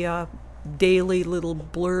a daily little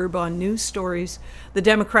blurb on news stories. The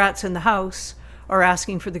Democrats in the House are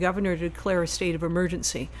asking for the governor to declare a state of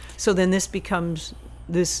emergency. So then this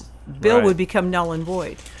bill would become null and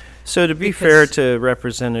void. So to be fair to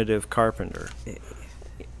Representative Carpenter,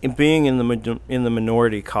 being in the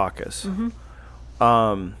minority caucus,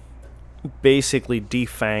 basically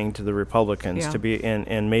defanged the Republicans to be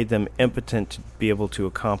and made them impotent to be able to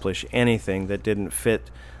accomplish anything that didn't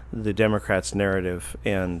fit the Democrats' narrative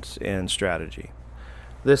and strategy.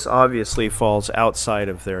 This obviously falls outside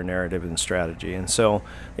of their narrative and strategy, and so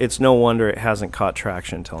it's no wonder it hasn't caught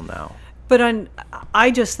traction until now. But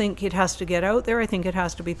I just think it has to get out there. I think it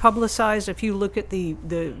has to be publicized. If you look at the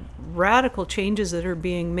radical changes that are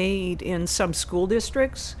being made in some school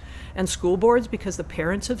districts and school boards because the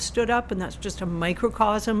parents have stood up, and that's just a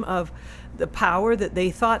microcosm of the power that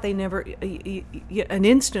they thought they never, an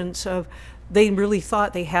instance of they really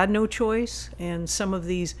thought they had no choice, and some of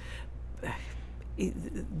these,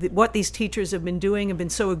 what these teachers have been doing have been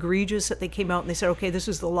so egregious that they came out and they said, okay, this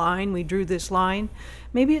is the line, we drew this line.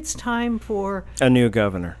 Maybe it's time for a new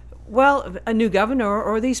governor. Well, a new governor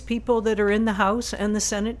or these people that are in the House and the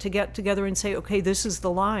Senate to get together and say, okay, this is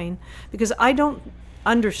the line. Because I don't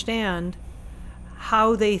understand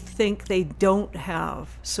how they think they don't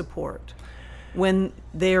have support when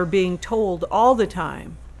they're being told all the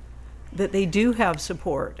time that they do have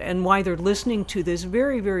support, and why they're listening to this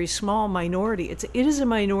very, very small minority. It is a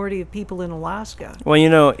minority of people in Alaska.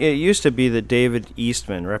 Well, it used to be that David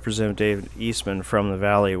Eastman, Representative David Eastman from the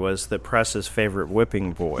Valley, was the press's favorite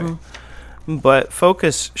whipping boy. But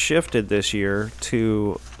focus shifted this year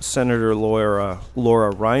to Senator Laura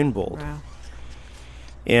Reinbold. Wow.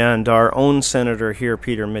 And our own senator here,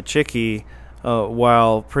 Peter Michicki,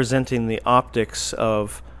 while presenting the optics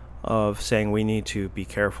of saying we need to be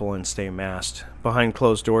careful and stay masked, behind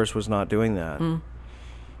closed doors was not doing that.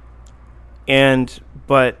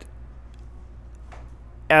 But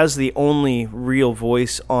as the only real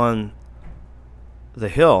voice on the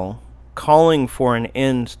Hill, calling for an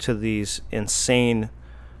end to these insane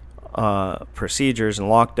procedures and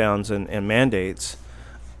lockdowns and mandates,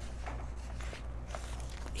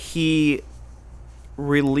 he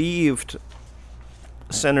relieved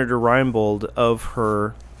Senator Reinbold of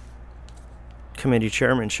her committee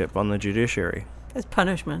chairmanship on the judiciary. It's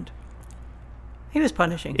punishment. He was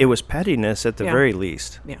punishing her. It was pettiness at the very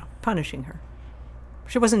least. Yeah, punishing her.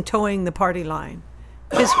 She wasn't towing the party line.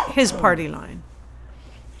 His party line.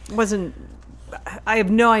 I have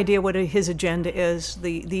no idea what his agenda is.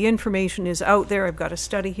 The information is out there. I've got a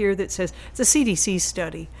study here that says, it's a CDC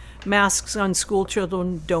study, masks on school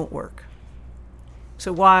children don't work.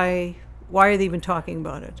 So why are they even talking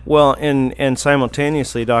about it? Well, and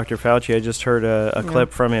simultaneously, Dr. Fauci, I just heard a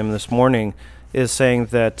clip from him this morning, is saying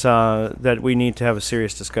that that we need to have a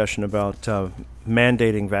serious discussion about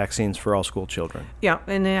mandating vaccines for all school children. Yeah,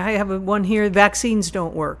 and I have one here, vaccines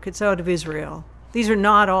don't work. It's out of Israel. These are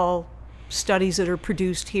not all studies that are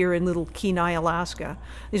produced here in little Kenai, Alaska.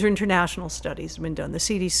 These are international studies that have been done. The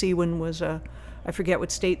CDC one was, I forget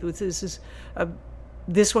what state this is.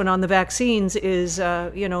 This one on the vaccines is,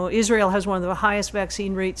 Israel has one of the highest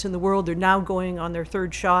vaccine rates in the world. They're now going on their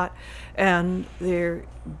third shot, and their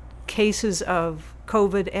cases of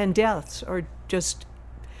COVID and deaths are just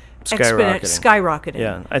skyrocketing.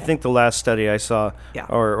 Yeah, I think the last study I saw,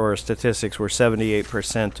 or statistics, were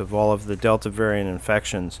 78% of all of the Delta variant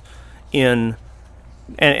infections in,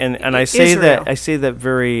 and I say Israel. that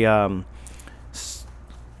very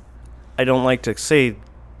I don't like to say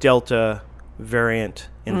Delta variant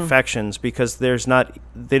infections because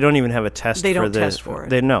they don't even have a test They for don't the test for it.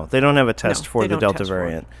 They don't have a test for they the don't Delta test for it.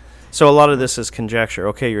 variant. So a lot of this is conjecture.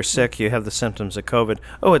 Okay, you're sick, you have the symptoms of COVID.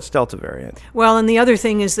 Oh, it's Delta variant. Well, and the other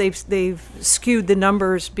thing is they've skewed the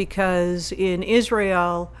numbers because in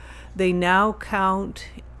Israel they now count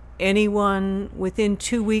anyone within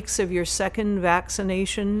 2 weeks of your second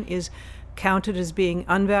vaccination is counted as being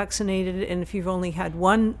unvaccinated, and if you've only had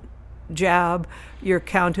one jab, you're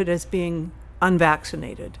counted as being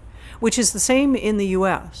unvaccinated, which is the same in the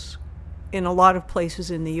U.S., in a lot of places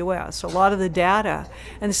in the U.S. A lot of the data,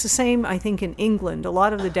 and it's the same, I think, in England, a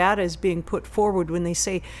lot of the data is being put forward when they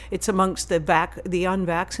say it's amongst the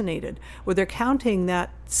unvaccinated, where they're counting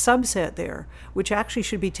that subset there, which actually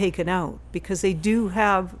should be taken out, because they should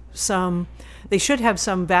have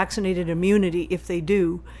some vaccinated immunity if they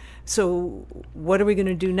do. So what are we going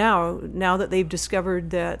to do now that they've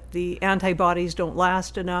discovered that the antibodies don't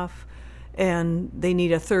last enough and they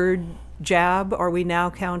need a third jab? Are we now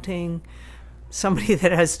counting somebody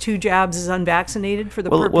that has 2 jabs as unvaccinated for the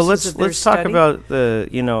purposes of their let's study? talk about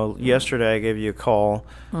yesterday I gave you a call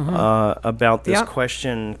about this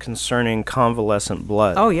question concerning convalescent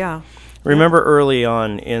blood. Oh, yeah. Remember early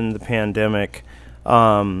on in the pandemic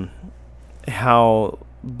how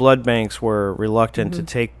blood banks were reluctant to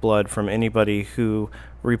take blood from anybody who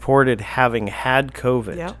reported having had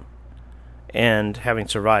COVID and having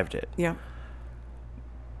survived it. Yeah.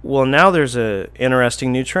 Well, now there's a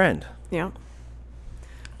interesting new trend. Yeah.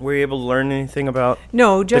 Were you able to learn anything about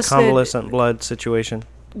No, just the convalescent blood situation?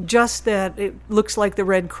 Just that it looks like the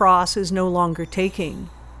Red Cross is no longer taking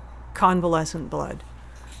convalescent blood.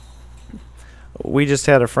 We just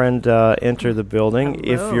had a friend enter the building.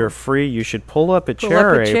 Hello. If you're free, you should pull up a Pull chair,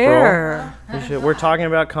 up a April. chair. We're talking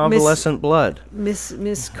about convalescent blood. Miss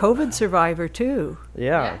COVID survivor too.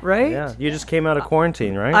 Yeah. Right? Yeah. You just came out of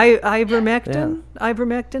quarantine, right? Ivermectin?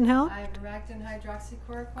 Ivermectin helped? Ivermectin,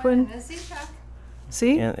 hydroxychloroquine, and a Z-Pack.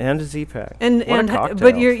 See? And a Z-Pack. And What a cocktail.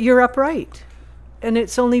 but you're upright. And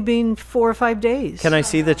it's only been 4 or 5 days. Can I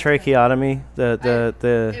see the tracheotomy? But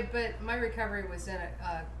my recovery was in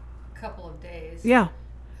a couple of days. Yeah.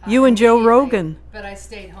 You and Joe Rogan. But I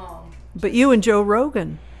stayed home. But you and Joe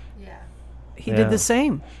Rogan. Yeah. He did the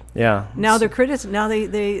same. Yeah. Now they're criticism. Now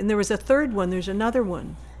they and there was a third one. There's another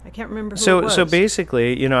one. I can't remember who it was. So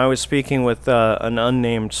basically, I was speaking with an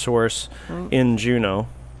unnamed source in Juneau.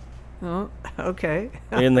 Oh, okay.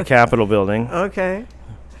 In the Capitol building. Okay.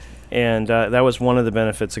 And that was one of the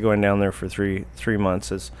benefits of going down there for three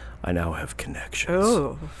months is I now have connections.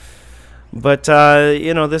 Oh. But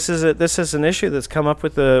this is an issue that's come up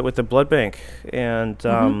with the blood bank and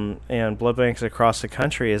blood banks across the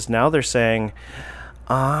country. Is now they're saying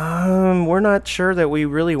we're not sure that we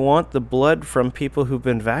really want the blood from people who've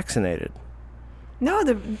been vaccinated.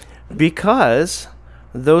 No, because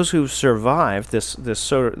those who've survived this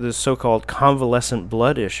so-called convalescent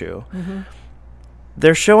blood issue,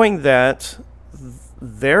 they're showing that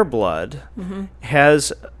their blood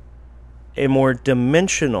has a more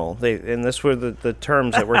dimensional, and this were the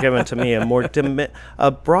terms that were given to me,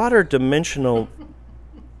 a broader dimensional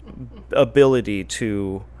ability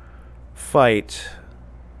to fight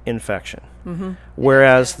infection.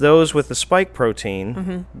 Whereas those with the spike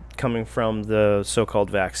protein coming from the so-called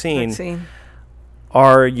vaccine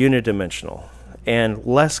are unidimensional and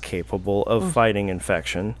less capable of fighting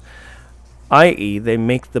infection, i.e. they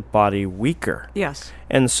make the body weaker. Yes.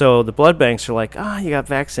 And so the blood banks are like, you got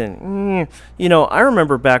vaccine. I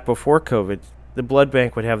remember back before COVID, the blood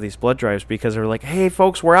bank would have these blood drives because they were like, hey,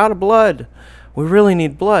 folks, we're out of blood. We really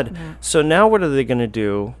need blood. So now what are they going to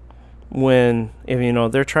do when,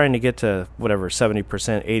 if, they're trying to get to whatever, 70%,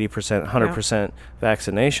 80%, 100%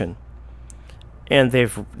 vaccination? And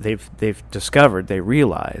they've discovered, they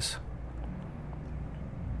realize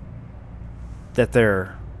that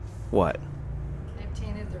they're what? They've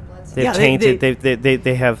tainted their blood cells. They've tainted.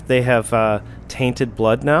 They have tainted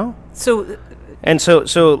blood now. So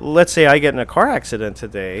let's say I get in a car accident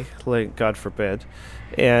today, like God forbid,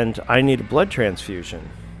 and I need a blood transfusion.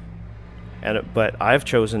 But I've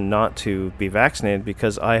chosen not to be vaccinated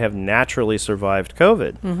because I have naturally survived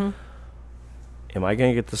COVID. Am I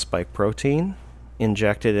going to get the spike protein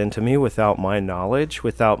injected into me without my knowledge,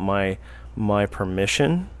 without my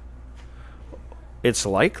permission? It's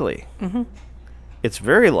likely. It's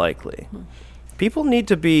very likely. People need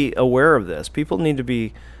to be aware of this. People need to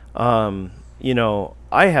be, I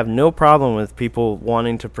have no problem with people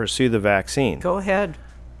wanting to pursue the vaccine. go ahead.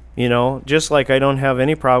 Just like I don't have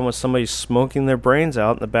any problem with somebody smoking their brains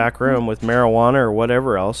out in the back room with marijuana or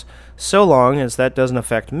whatever else, so long as that doesn't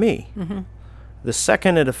affect me. The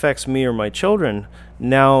second it affects me or my children,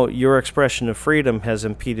 now your expression of freedom has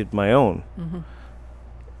impeded my own.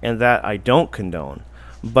 And that I don't condone.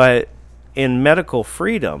 But in medical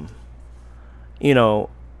freedom,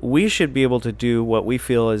 we should be able to do what we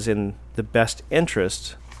feel is in the best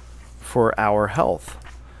interest for our health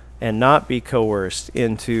and not be coerced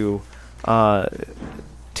into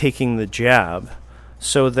taking the jab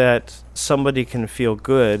so that somebody can feel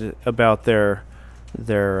good about their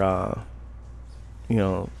Well,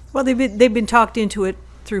 they've been talked into it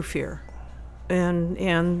through fear,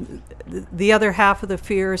 and the other half of the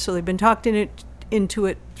fear. So they've been talked into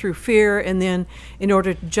it through fear, and then in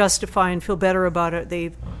order to justify and feel better about it,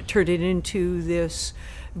 they've turned it into this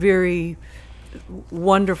very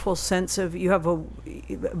wonderful sense of you have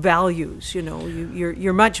values.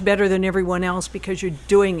 You're much better than everyone else because you're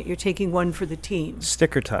doing it. You're taking one for the team.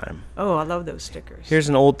 Sticker time. Oh, I love those stickers. Here's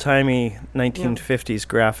an old-timey 1950s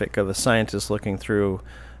graphic of a scientist looking through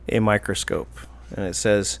a microscope, and it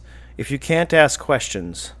says, "If you can't ask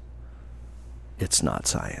questions, it's not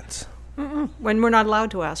science." When we're not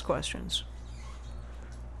allowed to ask questions.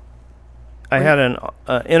 I had an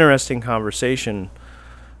interesting conversation.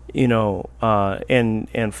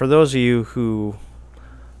 And for those of you who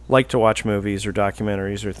like to watch movies or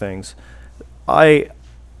documentaries or things, I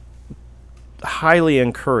highly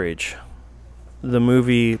encourage the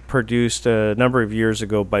movie produced a number of years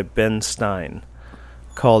ago by Ben Stein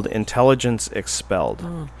called Intelligence Expelled.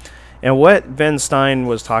 And what Ben Stein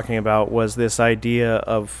was talking about was this idea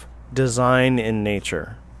of design in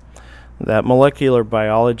nature. That molecular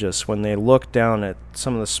biologists, when they look down at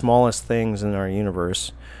some of the smallest things in our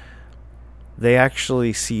universe, they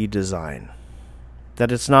actually see design.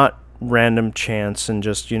 That it's not random chance and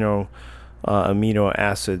just, amino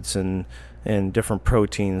acids and different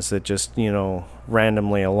proteins that just,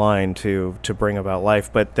 randomly align to bring about life,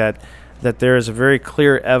 but that there is a very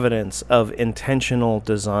clear evidence of intentional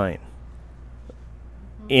design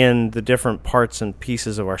in the different parts and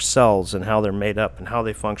pieces of our cells and how they're made up and how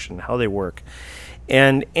they function, how they work.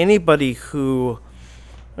 And anybody who,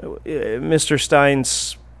 Mr.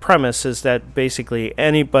 Stein's premise is that basically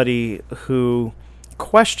anybody who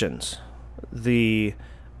questions the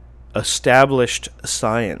established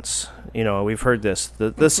science, we've heard this,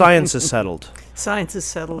 the science is settled. Science is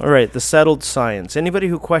settled. All right, the settled science. Anybody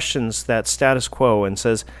who questions that status quo and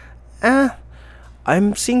says,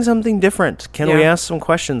 I'm seeing something different. Can we ask some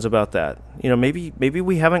questions about that? Maybe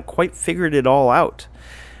we haven't quite figured it all out.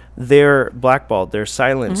 They're blackballed. They're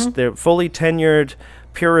silenced. They're fully tenured,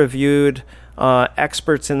 peer-reviewed,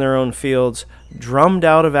 experts in their own fields, drummed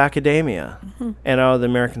out of academia and out of the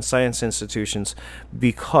American science institutions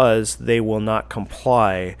because they will not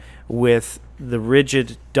comply with the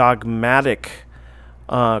rigid, dogmatic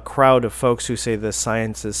crowd of folks who say the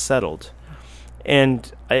science is settled.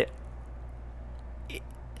 And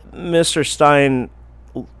Mr. Stein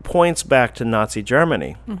points back to Nazi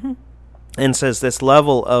Germany and says this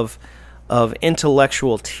level of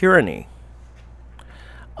intellectual tyranny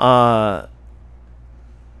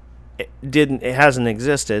it hasn't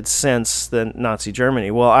existed since the Nazi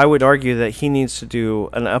Germany. Well, I would argue that he needs to do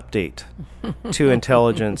an update to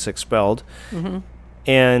Intelligence Expelled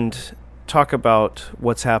and talk about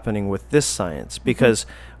what's happening with this science, because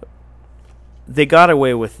they got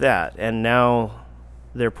away with that, and now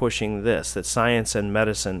they're pushing this, that science and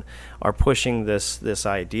medicine are pushing this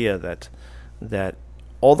idea that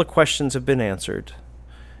all the questions have been answered.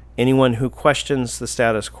 Anyone who questions the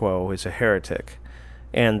status quo is a heretic,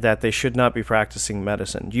 and that they should not be practicing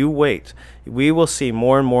medicine. You wait. We will see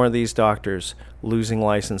more and more of these doctors losing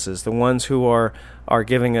licenses. The ones who are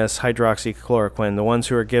giving us hydroxychloroquine, the ones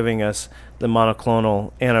who are giving us the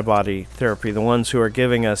monoclonal antibody therapy, the ones who are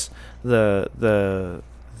giving us the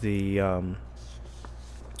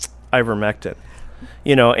ivermectin.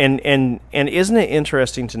 And isn't it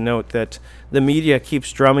interesting to note that the media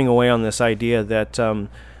keeps drumming away on this idea that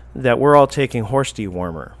we're all taking horse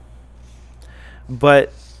dewormer.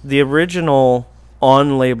 But the original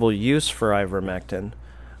on-label use for ivermectin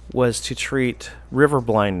was to treat river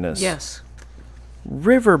blindness. Yes.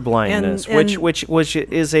 River blindness, which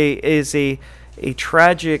is a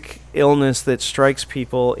tragic illness that strikes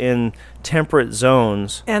people in temperate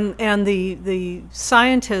zones. And the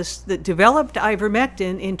scientists that developed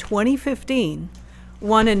ivermectin in 2015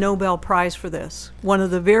 won a Nobel Prize for this. One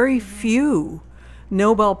of the very few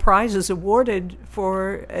Nobel Prizes awarded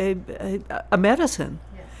for a medicine.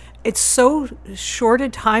 Yes. It's so short a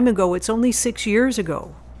time ago. It's only 6 years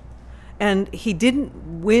ago. And he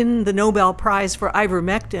didn't win the Nobel Prize for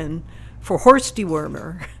ivermectin for horse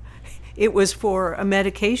dewormer. it was for a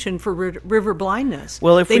medication for river blindness.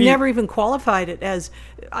 Well, if they we- never even qualified it as,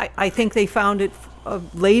 I think they found it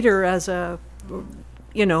later as a,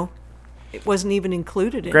 it wasn't even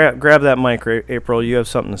included in it. Grab that mic, April. You have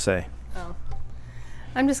something to say.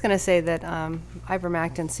 I'm just going to say that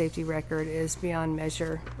ivermectin's safety record is beyond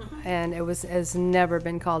measure, and has never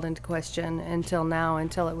been called into question until now,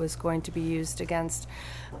 until it was going to be used against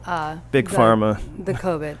Big Pharma. the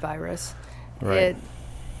COVID virus. Right.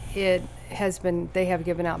 It has been. They have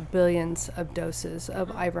given out billions of doses of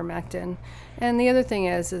ivermectin, and the other thing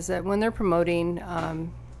is that when they're promoting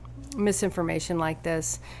misinformation like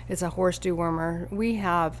this, it's a horse dewormer. We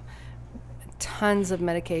have tons of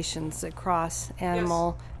medications that cross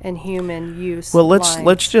animal and human use. Well, lines.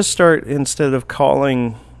 let's just start, instead of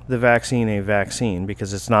calling the vaccine a vaccine,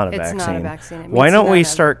 because it's not a It's vaccine. not a vaccine. It Why means don't we none of-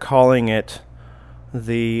 start calling it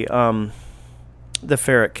the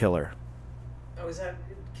ferret killer? Oh, is that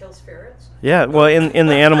it kills ferrets? Yeah, well, in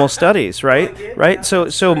the animal studies, right? did? Right. Yeah, So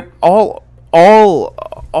that's so true.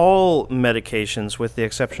 all medications, with the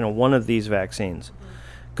exception of one of these vaccines,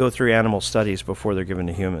 go through animal studies before they're given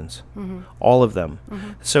to humans. All of them.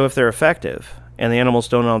 So if they're effective and the animals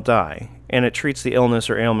don't all die, and it treats the illness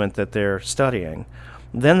or ailment that they're studying,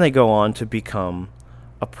 then they go on to become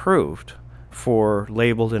approved for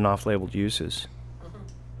labeled and off-labeled uses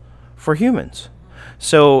for humans.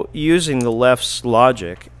 So using the left's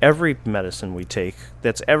logic, every medicine we take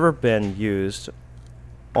that's ever been used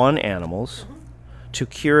on animals to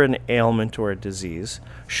cure an ailment or a disease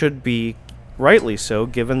should be, rightly so,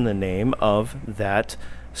 given the name of that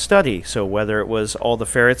study. So whether it was all the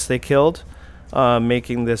ferrets they killed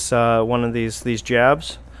making this one of these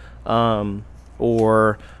jabs,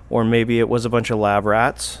 or maybe it was a bunch of lab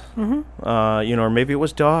rats, or maybe it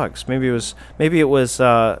was dogs, maybe it was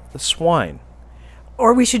swine.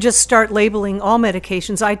 Or we should just start labeling all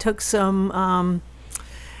medications. I took some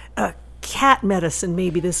cat medicine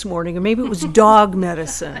maybe this morning, or maybe it was dog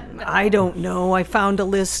medicine. I don't know. I found a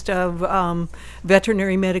list of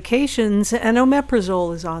veterinary medications, and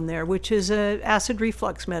omeprazole is on there, which is an acid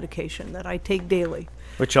reflux medication that I take daily.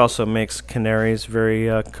 Which also makes canaries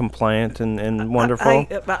very compliant and wonderful.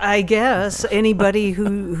 I guess anybody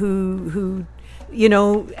who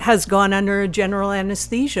has gone under a general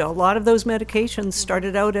anesthesia. A lot of those medications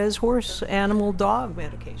started out as horse, animal, dog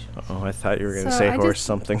medications. Oh, I thought you were going to So say I horse just-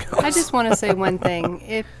 something else. I just want to say one thing.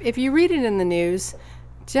 If you read it in the news,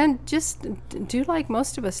 just do like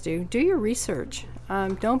most of us do. Do your research.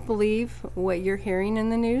 Don't believe what you're hearing in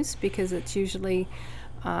the news, because it's usually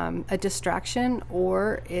a distraction,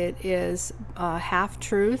 or it is half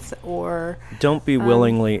truth, or Don't be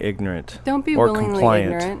willingly ignorant. don't be or willingly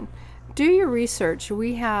compliant. ignorant. Do your research.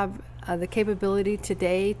 We have the capability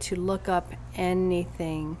today to look up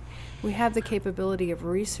anything. We have the capability of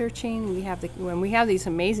researching. When we have these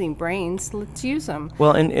amazing brains, let's use them.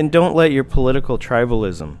 Well, and don't let your political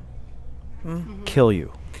tribalism kill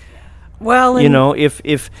you. Well,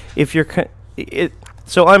 If you're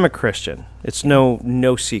so I'm a Christian. It's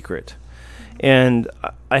no secret. And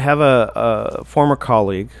I have a former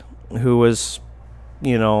colleague who was,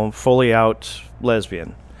 fully out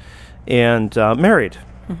lesbian and married,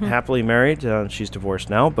 happily married. She's divorced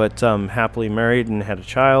now, but happily married and had a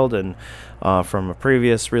child, and from a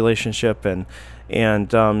previous relationship.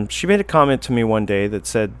 And she made a comment to me one day that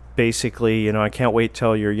said, basically, I can't wait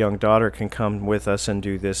till your young daughter can come with us and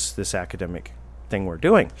do this academic thing we're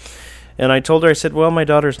doing. And I told her, I said, well, my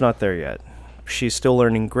daughter's not there yet. She's still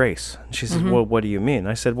learning grace. She says, well, what do you mean?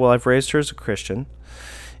 I said, well, I've raised her as a Christian,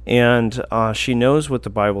 and she knows what the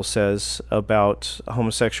Bible says about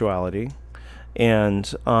homosexuality, and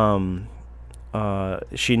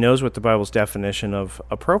she knows what the Bible's definition of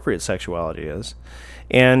appropriate sexuality is,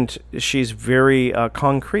 and she's very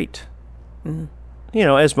concrete,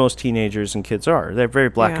 as most teenagers and kids are. They're very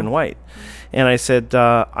black and white. And I said,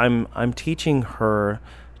 I'm teaching her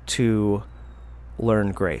to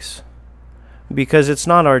learn grace, because it's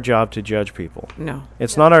not our job to judge people. no.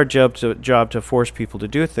 It's not our job to force people to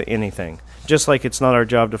do anything, just like it's not our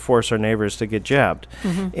job to force our neighbors to get jabbed.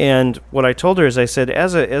 And what I told her is, I said,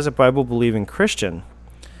 as a Bible-believing Christian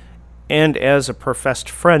and as a professed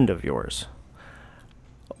friend of yours,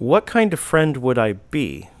 what kind of friend would I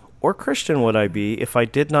be, or Christian would I be, if I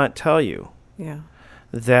did not tell you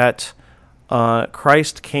that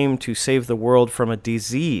Christ came to save the world from a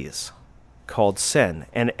disease called sin,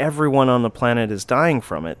 and everyone on the planet is dying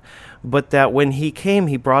from it, but that when he came,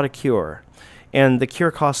 he brought a cure, and the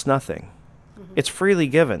cure costs nothing. It's freely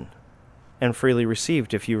given and freely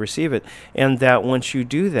received if you receive it, and that once you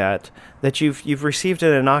do that you've received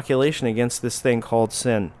an inoculation against this thing called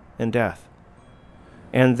sin and death.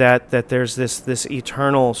 and that there's this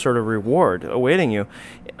eternal sort of reward awaiting you.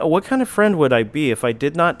 What kind of friend would I be if I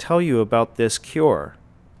did not tell you about this cure,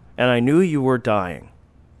 and I knew you were dying,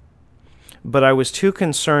 but I was too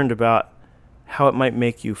concerned about how it might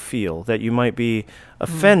make you feel, that you might be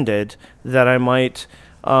offended, that I might,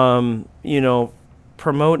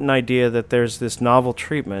 promote an idea that there's this novel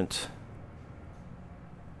treatment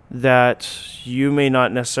that you may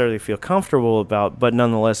not necessarily feel comfortable about, but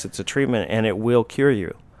nonetheless it's a treatment and it will cure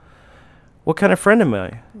you. What kind of friend am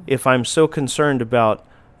I if I'm so concerned about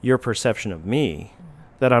your perception of me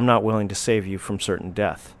that I'm not willing to save you from certain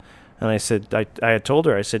death? And I said, I had told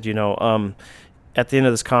her, I said, at the end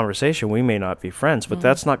of this conversation, we may not be friends, but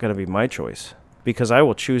that's not going to be my choice, because I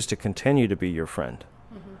will choose to continue to be your friend.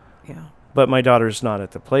 Yeah. But my daughter's not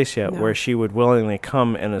at the place yet where she would willingly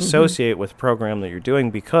come and associate with the program that you're doing,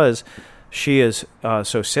 because she is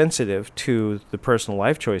so sensitive to the personal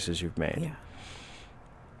life choices you've made. Yeah.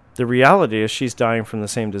 The reality is she's dying from the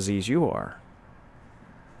same disease you are.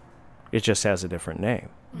 It just has a different name.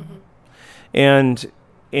 And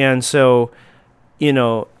so,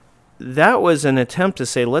 that was an attempt to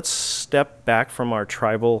say, let's step back from our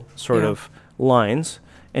tribal sort of lines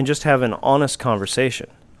and just have an honest conversation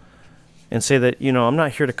and say that, I'm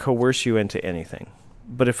not here to coerce you into anything.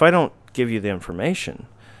 But if I don't give you the information,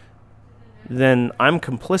 then I'm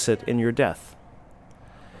complicit in your death.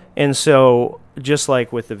 And so just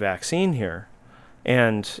like with the vaccine here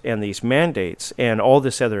and these mandates and all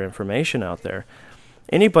this other information out there,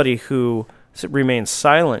 anybody who remains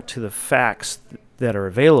silent to the facts that are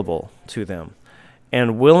available to them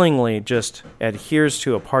and willingly just adheres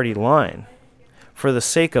to a party line for the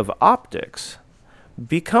sake of optics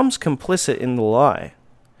becomes complicit in the lie,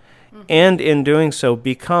 and in doing so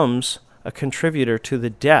becomes a contributor to the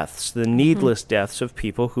deaths, the needless deaths of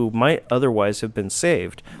people who might otherwise have been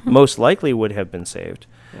saved, most likely would have been saved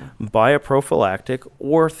by a prophylactic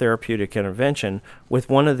or therapeutic intervention with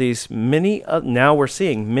one of these now we're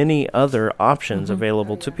seeing many other options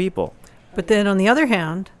available to people. But then on the other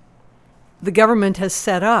hand, the government has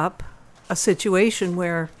set up a situation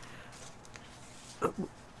where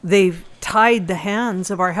they've tied the hands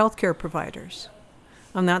of our healthcare providers.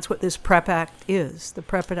 And that's what this PrEP Act is. The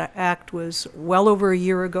PrEP Act was well over a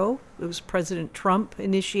year ago. It was President Trump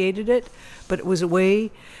initiated it, but it was a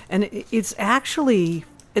way, and it's actually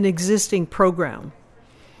an existing program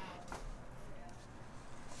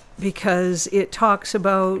because it talks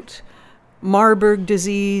about Marburg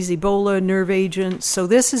disease, Ebola, nerve agents. So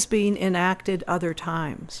this is being enacted other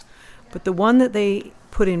times. But the one that they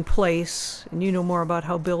put in place, and you know more about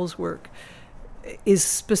how bills work, is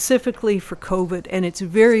specifically for COVID, and it's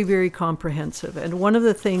very, very comprehensive. And one of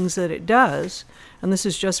the things that it does, and this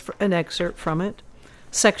is just an excerpt from it,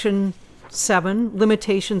 Section 7,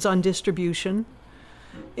 limitations on distribution.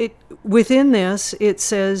 Within this, it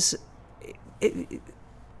says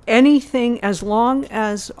anything, as long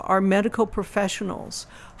as our medical professionals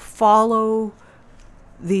follow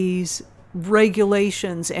these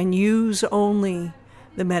regulations and use only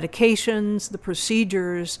the medications, the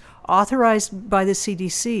procedures authorized by the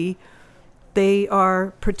CDC, they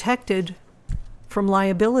are protected from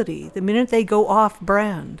liability. The minute they go off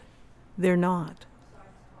brand, they're not.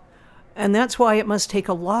 And that's why it must take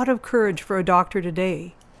a lot of courage for a doctor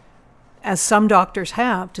today, as some doctors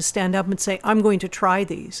have, to stand up and say, I'm going to try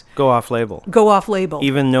these. Go off label. Go off label.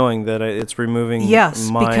 Even knowing that it's removing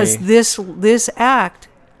because this act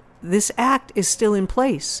is still in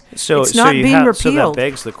place. So it's not being repealed. So that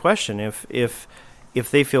begs the question: if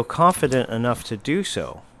they feel confident enough to do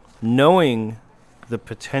so, knowing the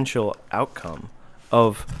potential outcome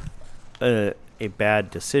of a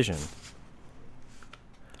bad decision,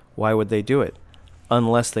 why would they do it?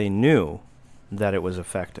 Unless they knew that it was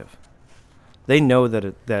effective. They know that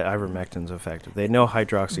ivermectin's effective. They know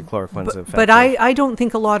hydroxychloroquine's effective. But I don't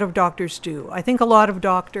think a lot of doctors do. I think a lot of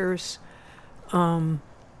doctors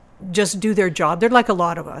just do their job. They're like a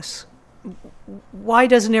lot of us. Why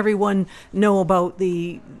doesn't everyone know about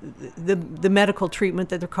the medical treatment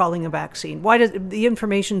that they're calling a vaccine? Why does the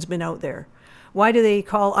information's been out there? Why do they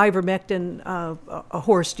call ivermectin a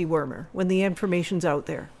horse dewormer when the information's out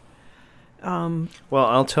there? Well,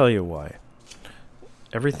 I'll tell you why.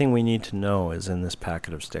 Everything we need to know is in this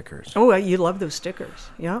packet of stickers. Oh, you love those stickers.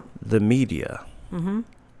 Yeah. The media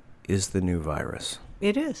is the new virus.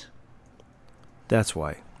 It is. That's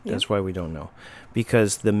why. Yep. That's why we don't know.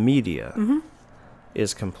 Because the media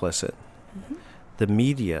is complicit. The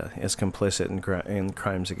media is complicit in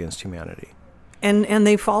crimes against humanity. And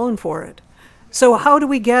they've fallen for it. So how do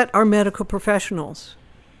we get our medical professionals?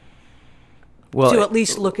 to at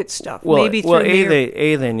least look at stuff. Well, Maybe well,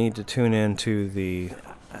 through they need to tune into the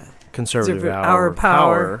conservative Our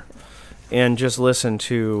Power. and just listen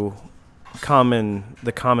to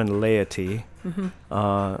the common laity,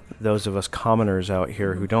 those of us commoners out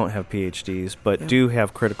here who don't have PhDs but do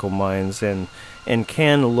have critical minds and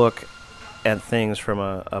can look at things from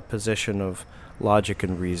a position of logic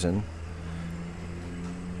and reason.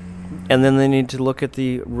 And then they need to look at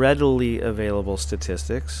the readily available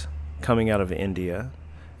statistics coming out of India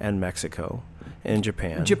and Mexico and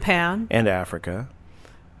Japan and Africa.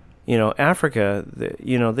 Africa,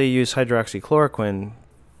 they use hydroxychloroquine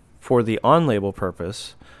for the on-label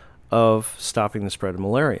purpose of stopping the spread of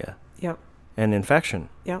malaria and infection.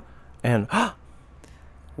 And,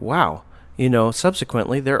 wow,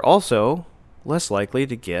 subsequently, they're also less likely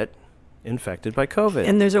to get infected by COVID.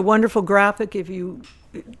 And there's a wonderful graphic if you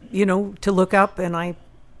to look up, and I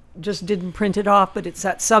just didn't print it off, but it's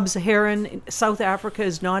that sub-Saharan, South Africa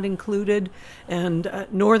is not included, and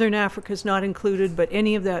Northern Africa is not included, but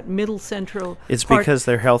any of that middle central It's because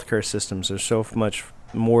their healthcare systems are so much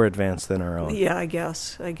more advanced than our own. Yeah, I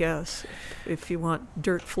guess. If you want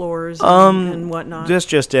dirt floors and whatnot. This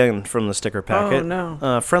just in from the sticker packet. Oh,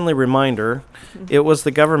 no. Friendly reminder, it was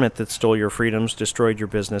the government that stole your freedoms, destroyed your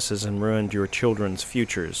businesses, and ruined your children's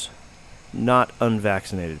futures, not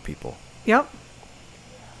unvaccinated people. Yep.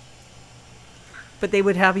 But they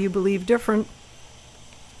would have you believe different.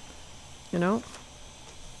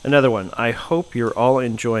 Another one. I hope you're all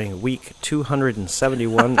enjoying week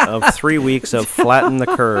 271 of 3 weeks of Flatten the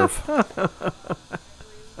Curve.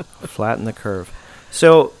 Flatten the Curve.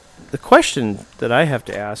 So the question that I have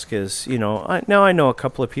to ask is, I know a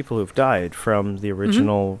couple of people who've died from the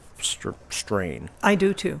original strain. I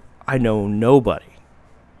do too. I know nobody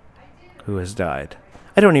who has died.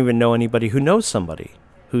 I don't even know anybody who knows somebody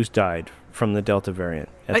who's died from the Delta variant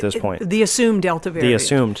at this point. The assumed Delta variant. The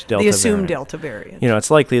assumed Delta variant. It's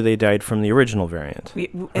likely they died from the original variant.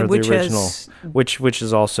 And which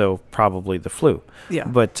is also probably the flu. Yeah.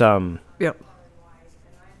 But yep.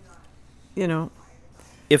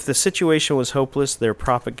 If the situation was hopeless, their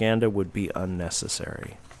propaganda would be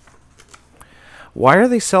unnecessary. Why are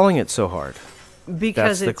they selling it so hard?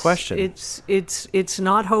 Because that's the question. It's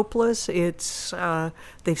not hopeless. It's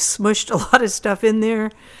they've smushed a lot of stuff in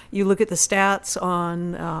there. You look at the stats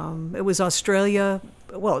on it was Australia.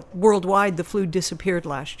 Well, worldwide, the flu disappeared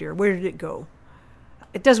last year. Where did it go?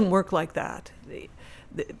 It doesn't work like that.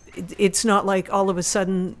 It's not like all of a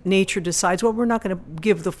sudden nature decides, well, we're not going to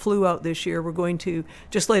give the flu out this year. We're going to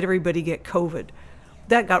just let everybody get COVID.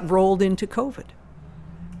 That got rolled into COVID.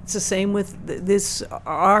 It's the same with this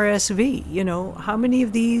RSV. How many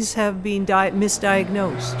of these have been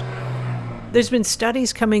misdiagnosed? There's been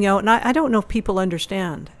studies coming out, and I don't know if people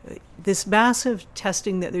understand this massive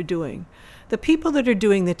testing that they're doing. The people that are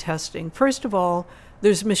doing the testing, first of all,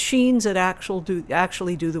 there's machines that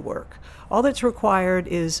actually do the work. All that's required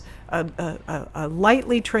is a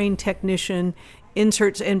lightly trained technician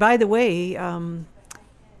inserts. And by the way,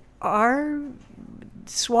 our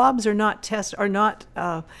swabs are not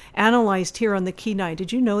analyzed here on the Kenai.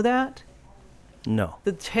 Did you know that? No.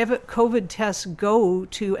 The COVID tests go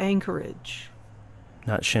to Anchorage.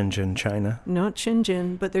 Not Shenzhen, China. Not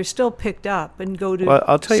Shenzhen, but they're still picked up and go to... Well,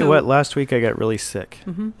 I'll tell you what, last week I got really sick.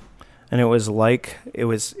 And it was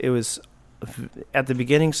at the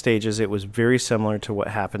beginning stages, it was very similar to what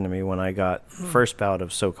happened to me when I got first bout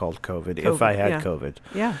of so-called COVID, if I had COVID.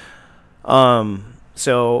 Yeah.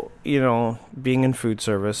 So, being in food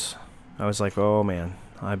service, I was like, oh man,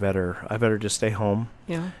 I better just stay home.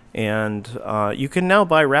 Yeah. And you can now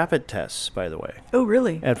buy rapid tests, by the way. Oh,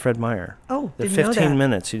 really? At Fred Meyer. Oh, They're didn't know 15 that.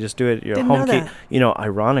 minutes. You just do it at your Didn't home know key. that.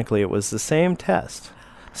 Ironically, it was the same test.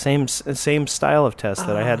 Same style of test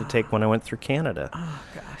that I had to take when I went through Canada. Oh,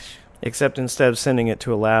 gosh. Except instead of sending it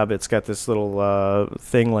to a lab, it's got this little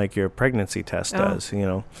thing like your pregnancy test does,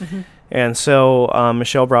 And so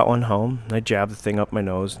Michelle brought one home. I jabbed the thing up my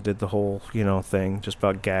nose, did the whole, thing, just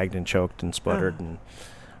about gagged and choked and sputtered.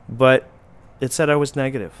 But it said I was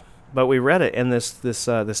negative. But we read it, and this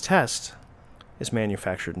test is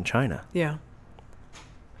manufactured in China. Yeah.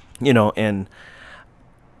 And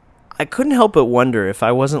I couldn't help but wonder if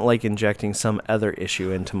I wasn't like injecting some other issue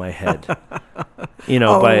into my head,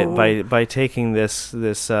 by taking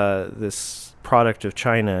this product of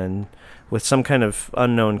China and with some kind of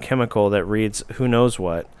unknown chemical that reads who knows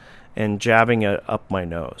what, and jabbing it up my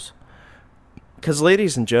nose. Because,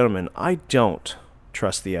 ladies and gentlemen, I don't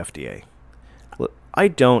trust the FDA. I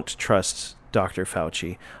don't trust Dr.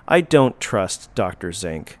 Fauci. I don't trust Dr.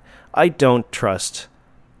 Zink. I don't trust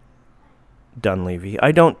Dunleavy.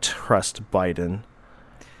 I don't trust Biden.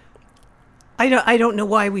 I don't know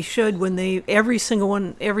why we should when every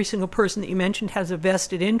single person that you mentioned has a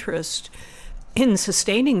vested interest in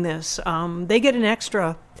sustaining this. They get an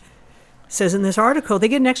extra, says in this article, they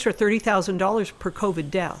get an extra $30,000 per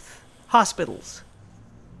COVID death. Hospitals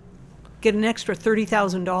get an extra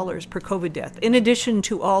 $30,000 per COVID death, in addition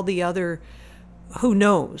to all the other, who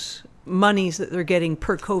knows, monies that they're getting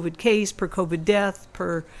per COVID case, per COVID death,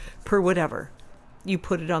 per whatever. You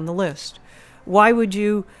put it on the list. Why would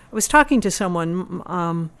you? I was talking to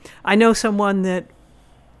someone, I know someone that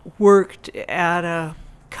worked at a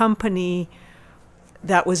company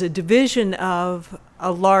that was a division of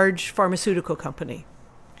a large pharmaceutical company.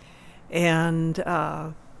 And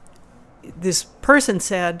this person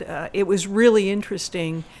said it was really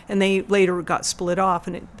interesting, and they later got split off,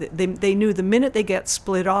 and they knew the minute they get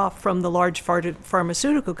split off from the large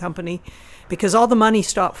pharmaceutical company, because all the money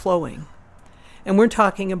stopped flowing. And we're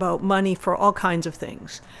talking about money for all kinds of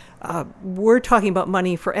things. We're talking about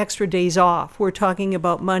money for extra days off. We're talking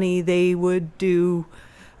about money they would do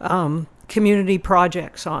community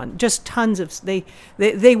projects on. Just tons of, they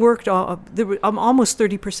worked almost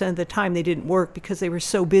 30% of the time they didn't work because they were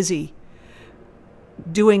so busy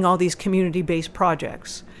doing all these community-based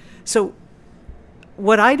projects. So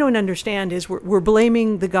what I don't understand is we're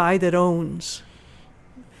blaming the guy that owns,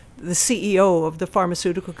 the CEO of the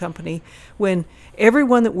pharmaceutical company, when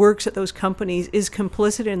everyone that works at those companies is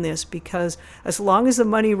complicit in this, because as long as the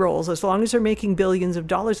money rolls, as long as they're making billions of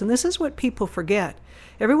dollars, and this is what people forget,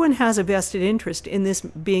 everyone has a vested interest in this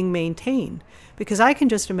being maintained. Because I can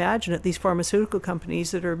just imagine at these pharmaceutical companies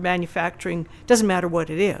that are manufacturing, doesn't matter what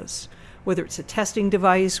it is, whether it's a testing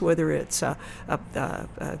device, whether it's your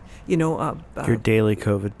daily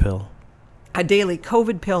COVID pill. A daily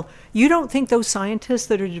COVID pill. You don't think those scientists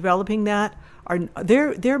that are developing that are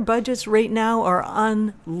their budgets right now are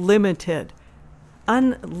unlimited?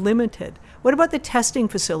 Unlimited. What about the testing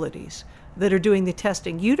facilities that are doing the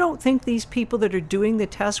testing? You don't think these people that are doing the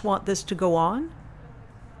tests want this to go on?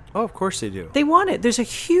 Oh, of course they do. They want it. There's a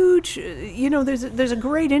huge, there's a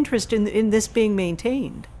great interest in this being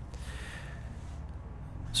maintained.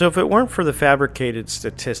 So if it weren't for the fabricated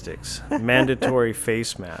statistics, mandatory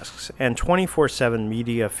face masks, and 24/7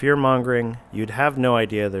 media fear-mongering, you'd have no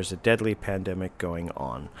idea there's a deadly pandemic going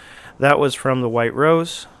on. That was from the White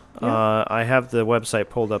Rose. Yeah. I have the website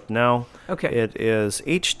pulled up now. Okay. It is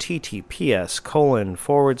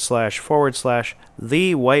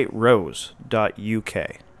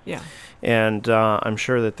https://thewhiterose.uk. Yeah. And I'm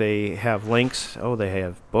sure that they have links. Oh, they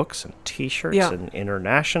have books and T-shirts and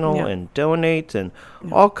international and donate and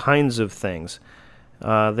all kinds of things.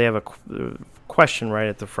 They have a question right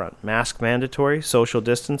at the front. Mask mandatory, social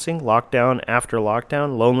distancing, lockdown after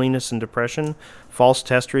lockdown, loneliness and depression, false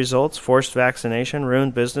test results, forced vaccination,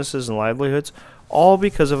 ruined businesses and livelihoods, all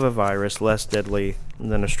because of a virus less deadly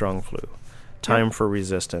than a strong flu. Time for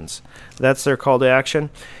resistance. That's their call to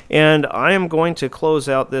action. And I am going to close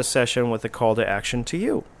out this session with a call to action to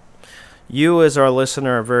you. You as our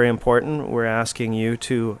listener are very important. We're asking you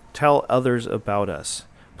to tell others about us.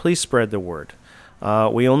 Please spread the word.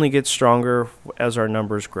 We only get stronger as our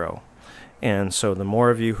numbers grow. And so the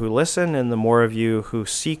more of you who listen and the more of you who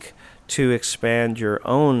seek to expand your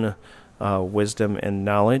own wisdom and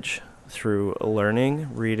knowledge through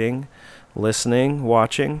learning, reading, listening,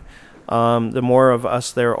 watching, the more of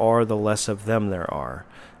us there are, the less of them there are.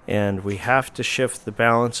 And we have to shift the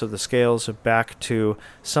balance of the scales back to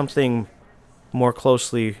something more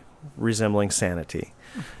closely resembling sanity.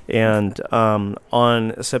 And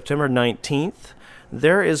on September 19th,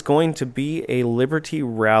 there is going to be a Liberty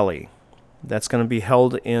Rally that's going to be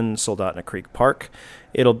held in Soldotna Creek Park.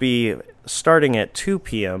 It'll be starting at 2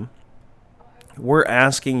 p.m. We're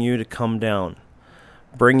asking you to come down.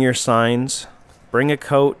 Bring your signs. Bring a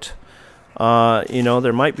coat.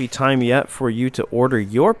 There might be time yet for you to order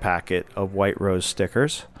your packet of White Rose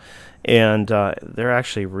stickers. And they're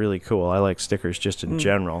actually really cool. I like stickers just in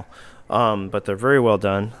general. But they're very well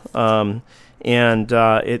done. And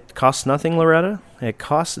it costs nothing, Loretta. It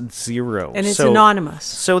costs $0. And it's anonymous.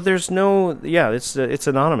 So there's no, it's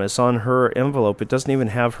anonymous on her envelope. It doesn't even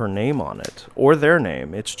have her name on it or their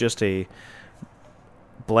name. It's just a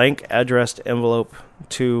blank addressed envelope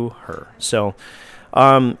to her. So,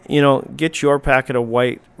 get your packet of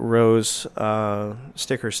White Rose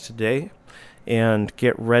stickers today and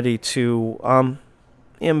get ready to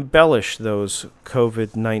embellish those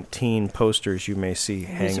COVID-19 posters you may see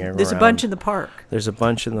hanging around. There's a bunch in the park. There's a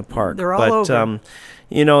bunch in the park. They're all over.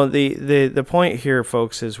 The point here,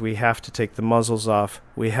 folks, is we have to take the muzzles off.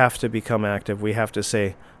 We have to become active. We have to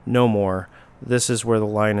say no more. This is where the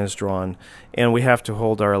line is drawn. And we have to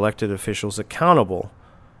hold our elected officials accountable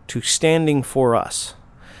to standing for us.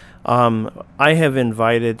 I have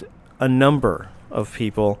invited a number of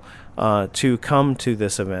people to come to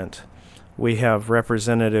this event. We have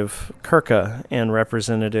Representative Kirka and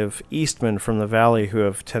Representative Eastman from the Valley who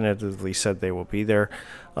have tentatively said they will be there.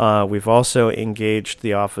 We've also engaged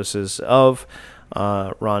the offices of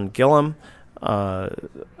Ron Gillum,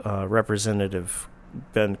 Representative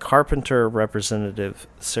Ben Carpenter, Representative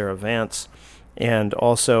Sarah Vance, and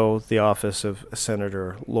also the office of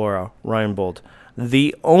Senator Laura Reinbold,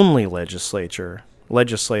 the only legislator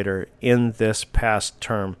in this past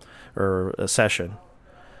term or session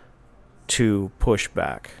to push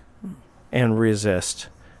back and resist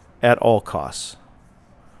at all costs.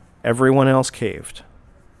 Everyone else caved.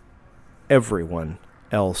 Everyone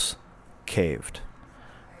else caved.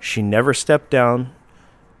 She never stepped down.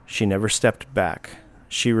 She never stepped back.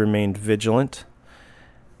 She remained vigilant.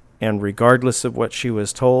 And regardless of what she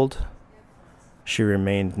was told, she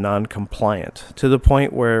remained non-compliant to the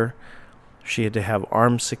point where she had to have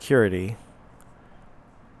armed security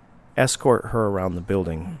escort her around the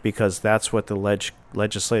building because that's what the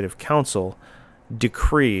Legislative Council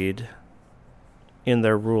decreed in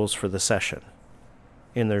their rules for the session,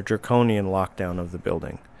 in their draconian lockdown of the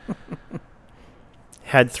building.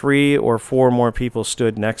 Had 3 or 4 more people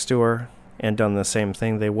stood next to her and done the same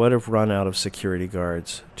thing, they would have run out of security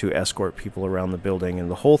guards to escort people around the building, and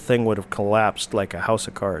the whole thing would have collapsed like a house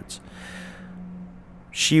of cards.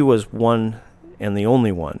 She was one and the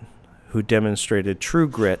only one who demonstrated true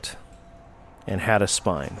grit and had a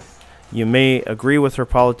spine. You may agree with her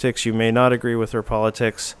politics, you may not agree with her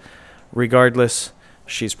politics. Regardless,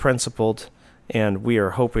 she's principled, and we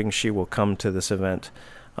are hoping she will come to this event.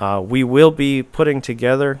 We will be putting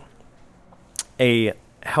together a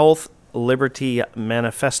health liberty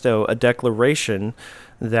manifesto, a declaration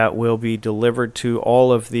that will be delivered to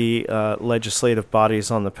all of the legislative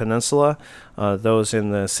bodies on the peninsula, those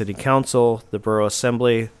in the city council, the borough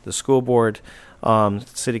assembly, the school board,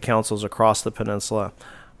 city councils across the peninsula,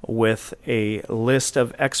 with a list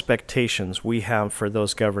of expectations we have for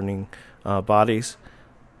those governing bodies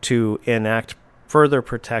to enact further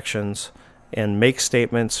protections and make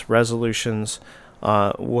statements, resolutions,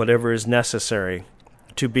 whatever is necessary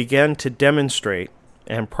to begin to demonstrate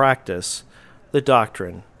and practice the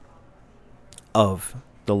doctrine of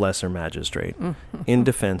the lesser magistrate in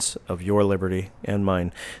defense of your liberty and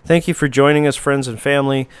mine. Thank you for joining us, friends and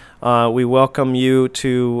family. We welcome you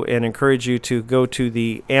to and encourage you to go to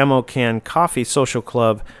the Ammo Can Coffee Social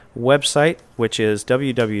Club website, which is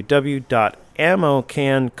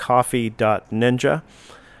www.ammocancoffee.ninja.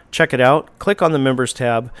 Check it out. Click on the members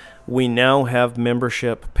tab. We now have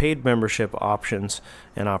paid membership options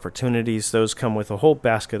and opportunities. Those come with a whole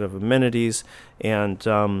basket of amenities,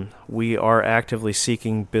 and we are actively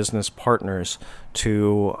seeking business partners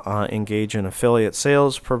to engage in affiliate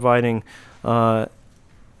sales, providing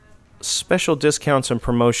special discounts and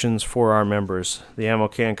promotions for our members. The Ammo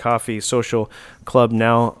Can Coffee Social Club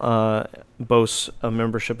now boasts a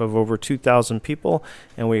membership of over 2,000 people,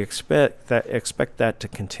 and we expect that to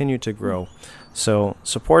continue to grow. So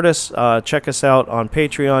support us. Check us out on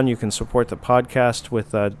Patreon. You can support the podcast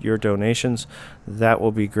with your donations. That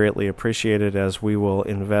will be greatly appreciated as we will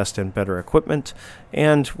invest in better equipment.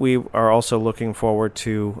 And we are also looking forward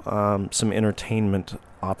to some entertainment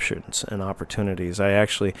options and opportunities. I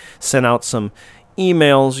actually sent out some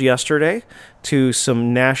emails yesterday to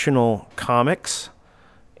some national comics,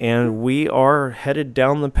 and we are headed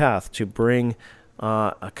down the path to bring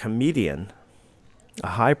a comedian,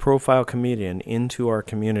 a high-profile comedian, into our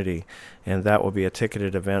community, and that will be a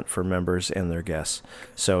ticketed event for members and their guests.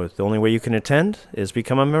 So the only way you can attend is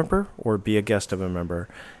become a member or be a guest of a member,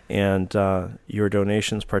 and your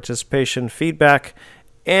donations, participation, feedback,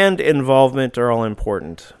 and involvement are all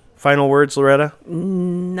important. Final words, Loretta?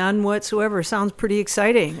 None whatsoever. Sounds pretty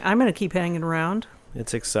exciting. I'm going to keep hanging around.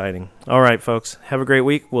 It's exciting. All right, folks. Have a great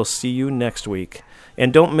week. We'll see you next week.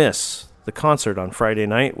 And don't miss the concert on Friday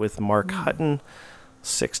night with Mark Hutton,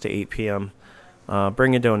 6 to 8 p.m.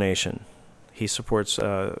 Bring a donation. He supports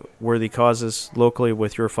worthy causes locally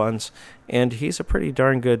with your funds, and he's a pretty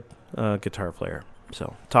darn good guitar player.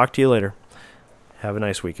 So talk to you later. Have a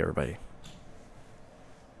nice week, everybody.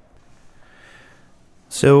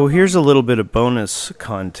 So here's a little bit of bonus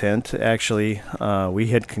content. Actually, we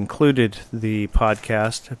had concluded the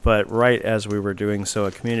podcast, but right as we were doing so,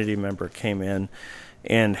 a community member came in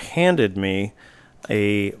and handed me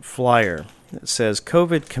a flyer. It says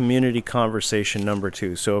COVID Community Conversation number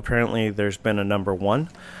 2. So apparently there's been a number 1,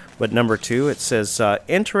 but number 2, it says,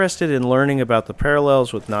 interested in learning about the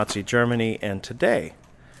parallels with Nazi Germany and today.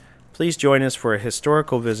 Please join us for a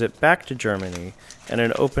historical visit back to Germany and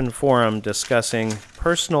an open forum discussing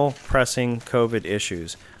personal, pressing COVID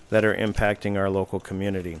issues that are impacting our local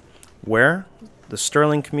community. Where? The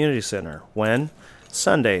Sterling Community Center. When?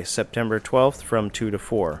 Sunday, September 12th from 2 to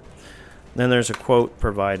 4. Then there's a quote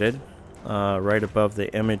provided right above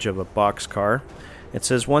the image of a boxcar. It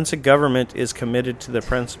says, once a government is committed to the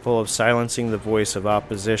principle of silencing the voice of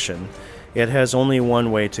opposition, it has only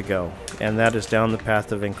one way to go, and that is down the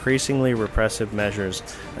path of increasingly repressive measures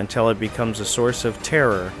until it becomes a source of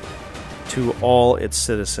terror to all its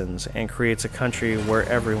citizens and creates a country where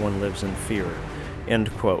everyone lives in fear. End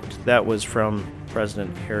quote. That was from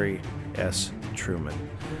President Harry S. Truman.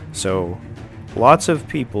 So lots of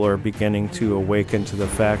people are beginning to awaken to the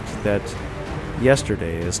fact that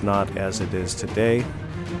yesterday is not as it is today.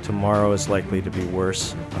 Tomorrow is likely to be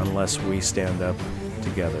worse unless we stand up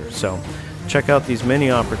together. So check out these many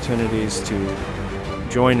opportunities to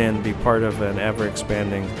join in, be part of an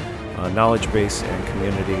ever-expanding knowledge base and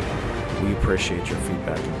community. We appreciate your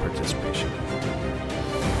feedback and participation.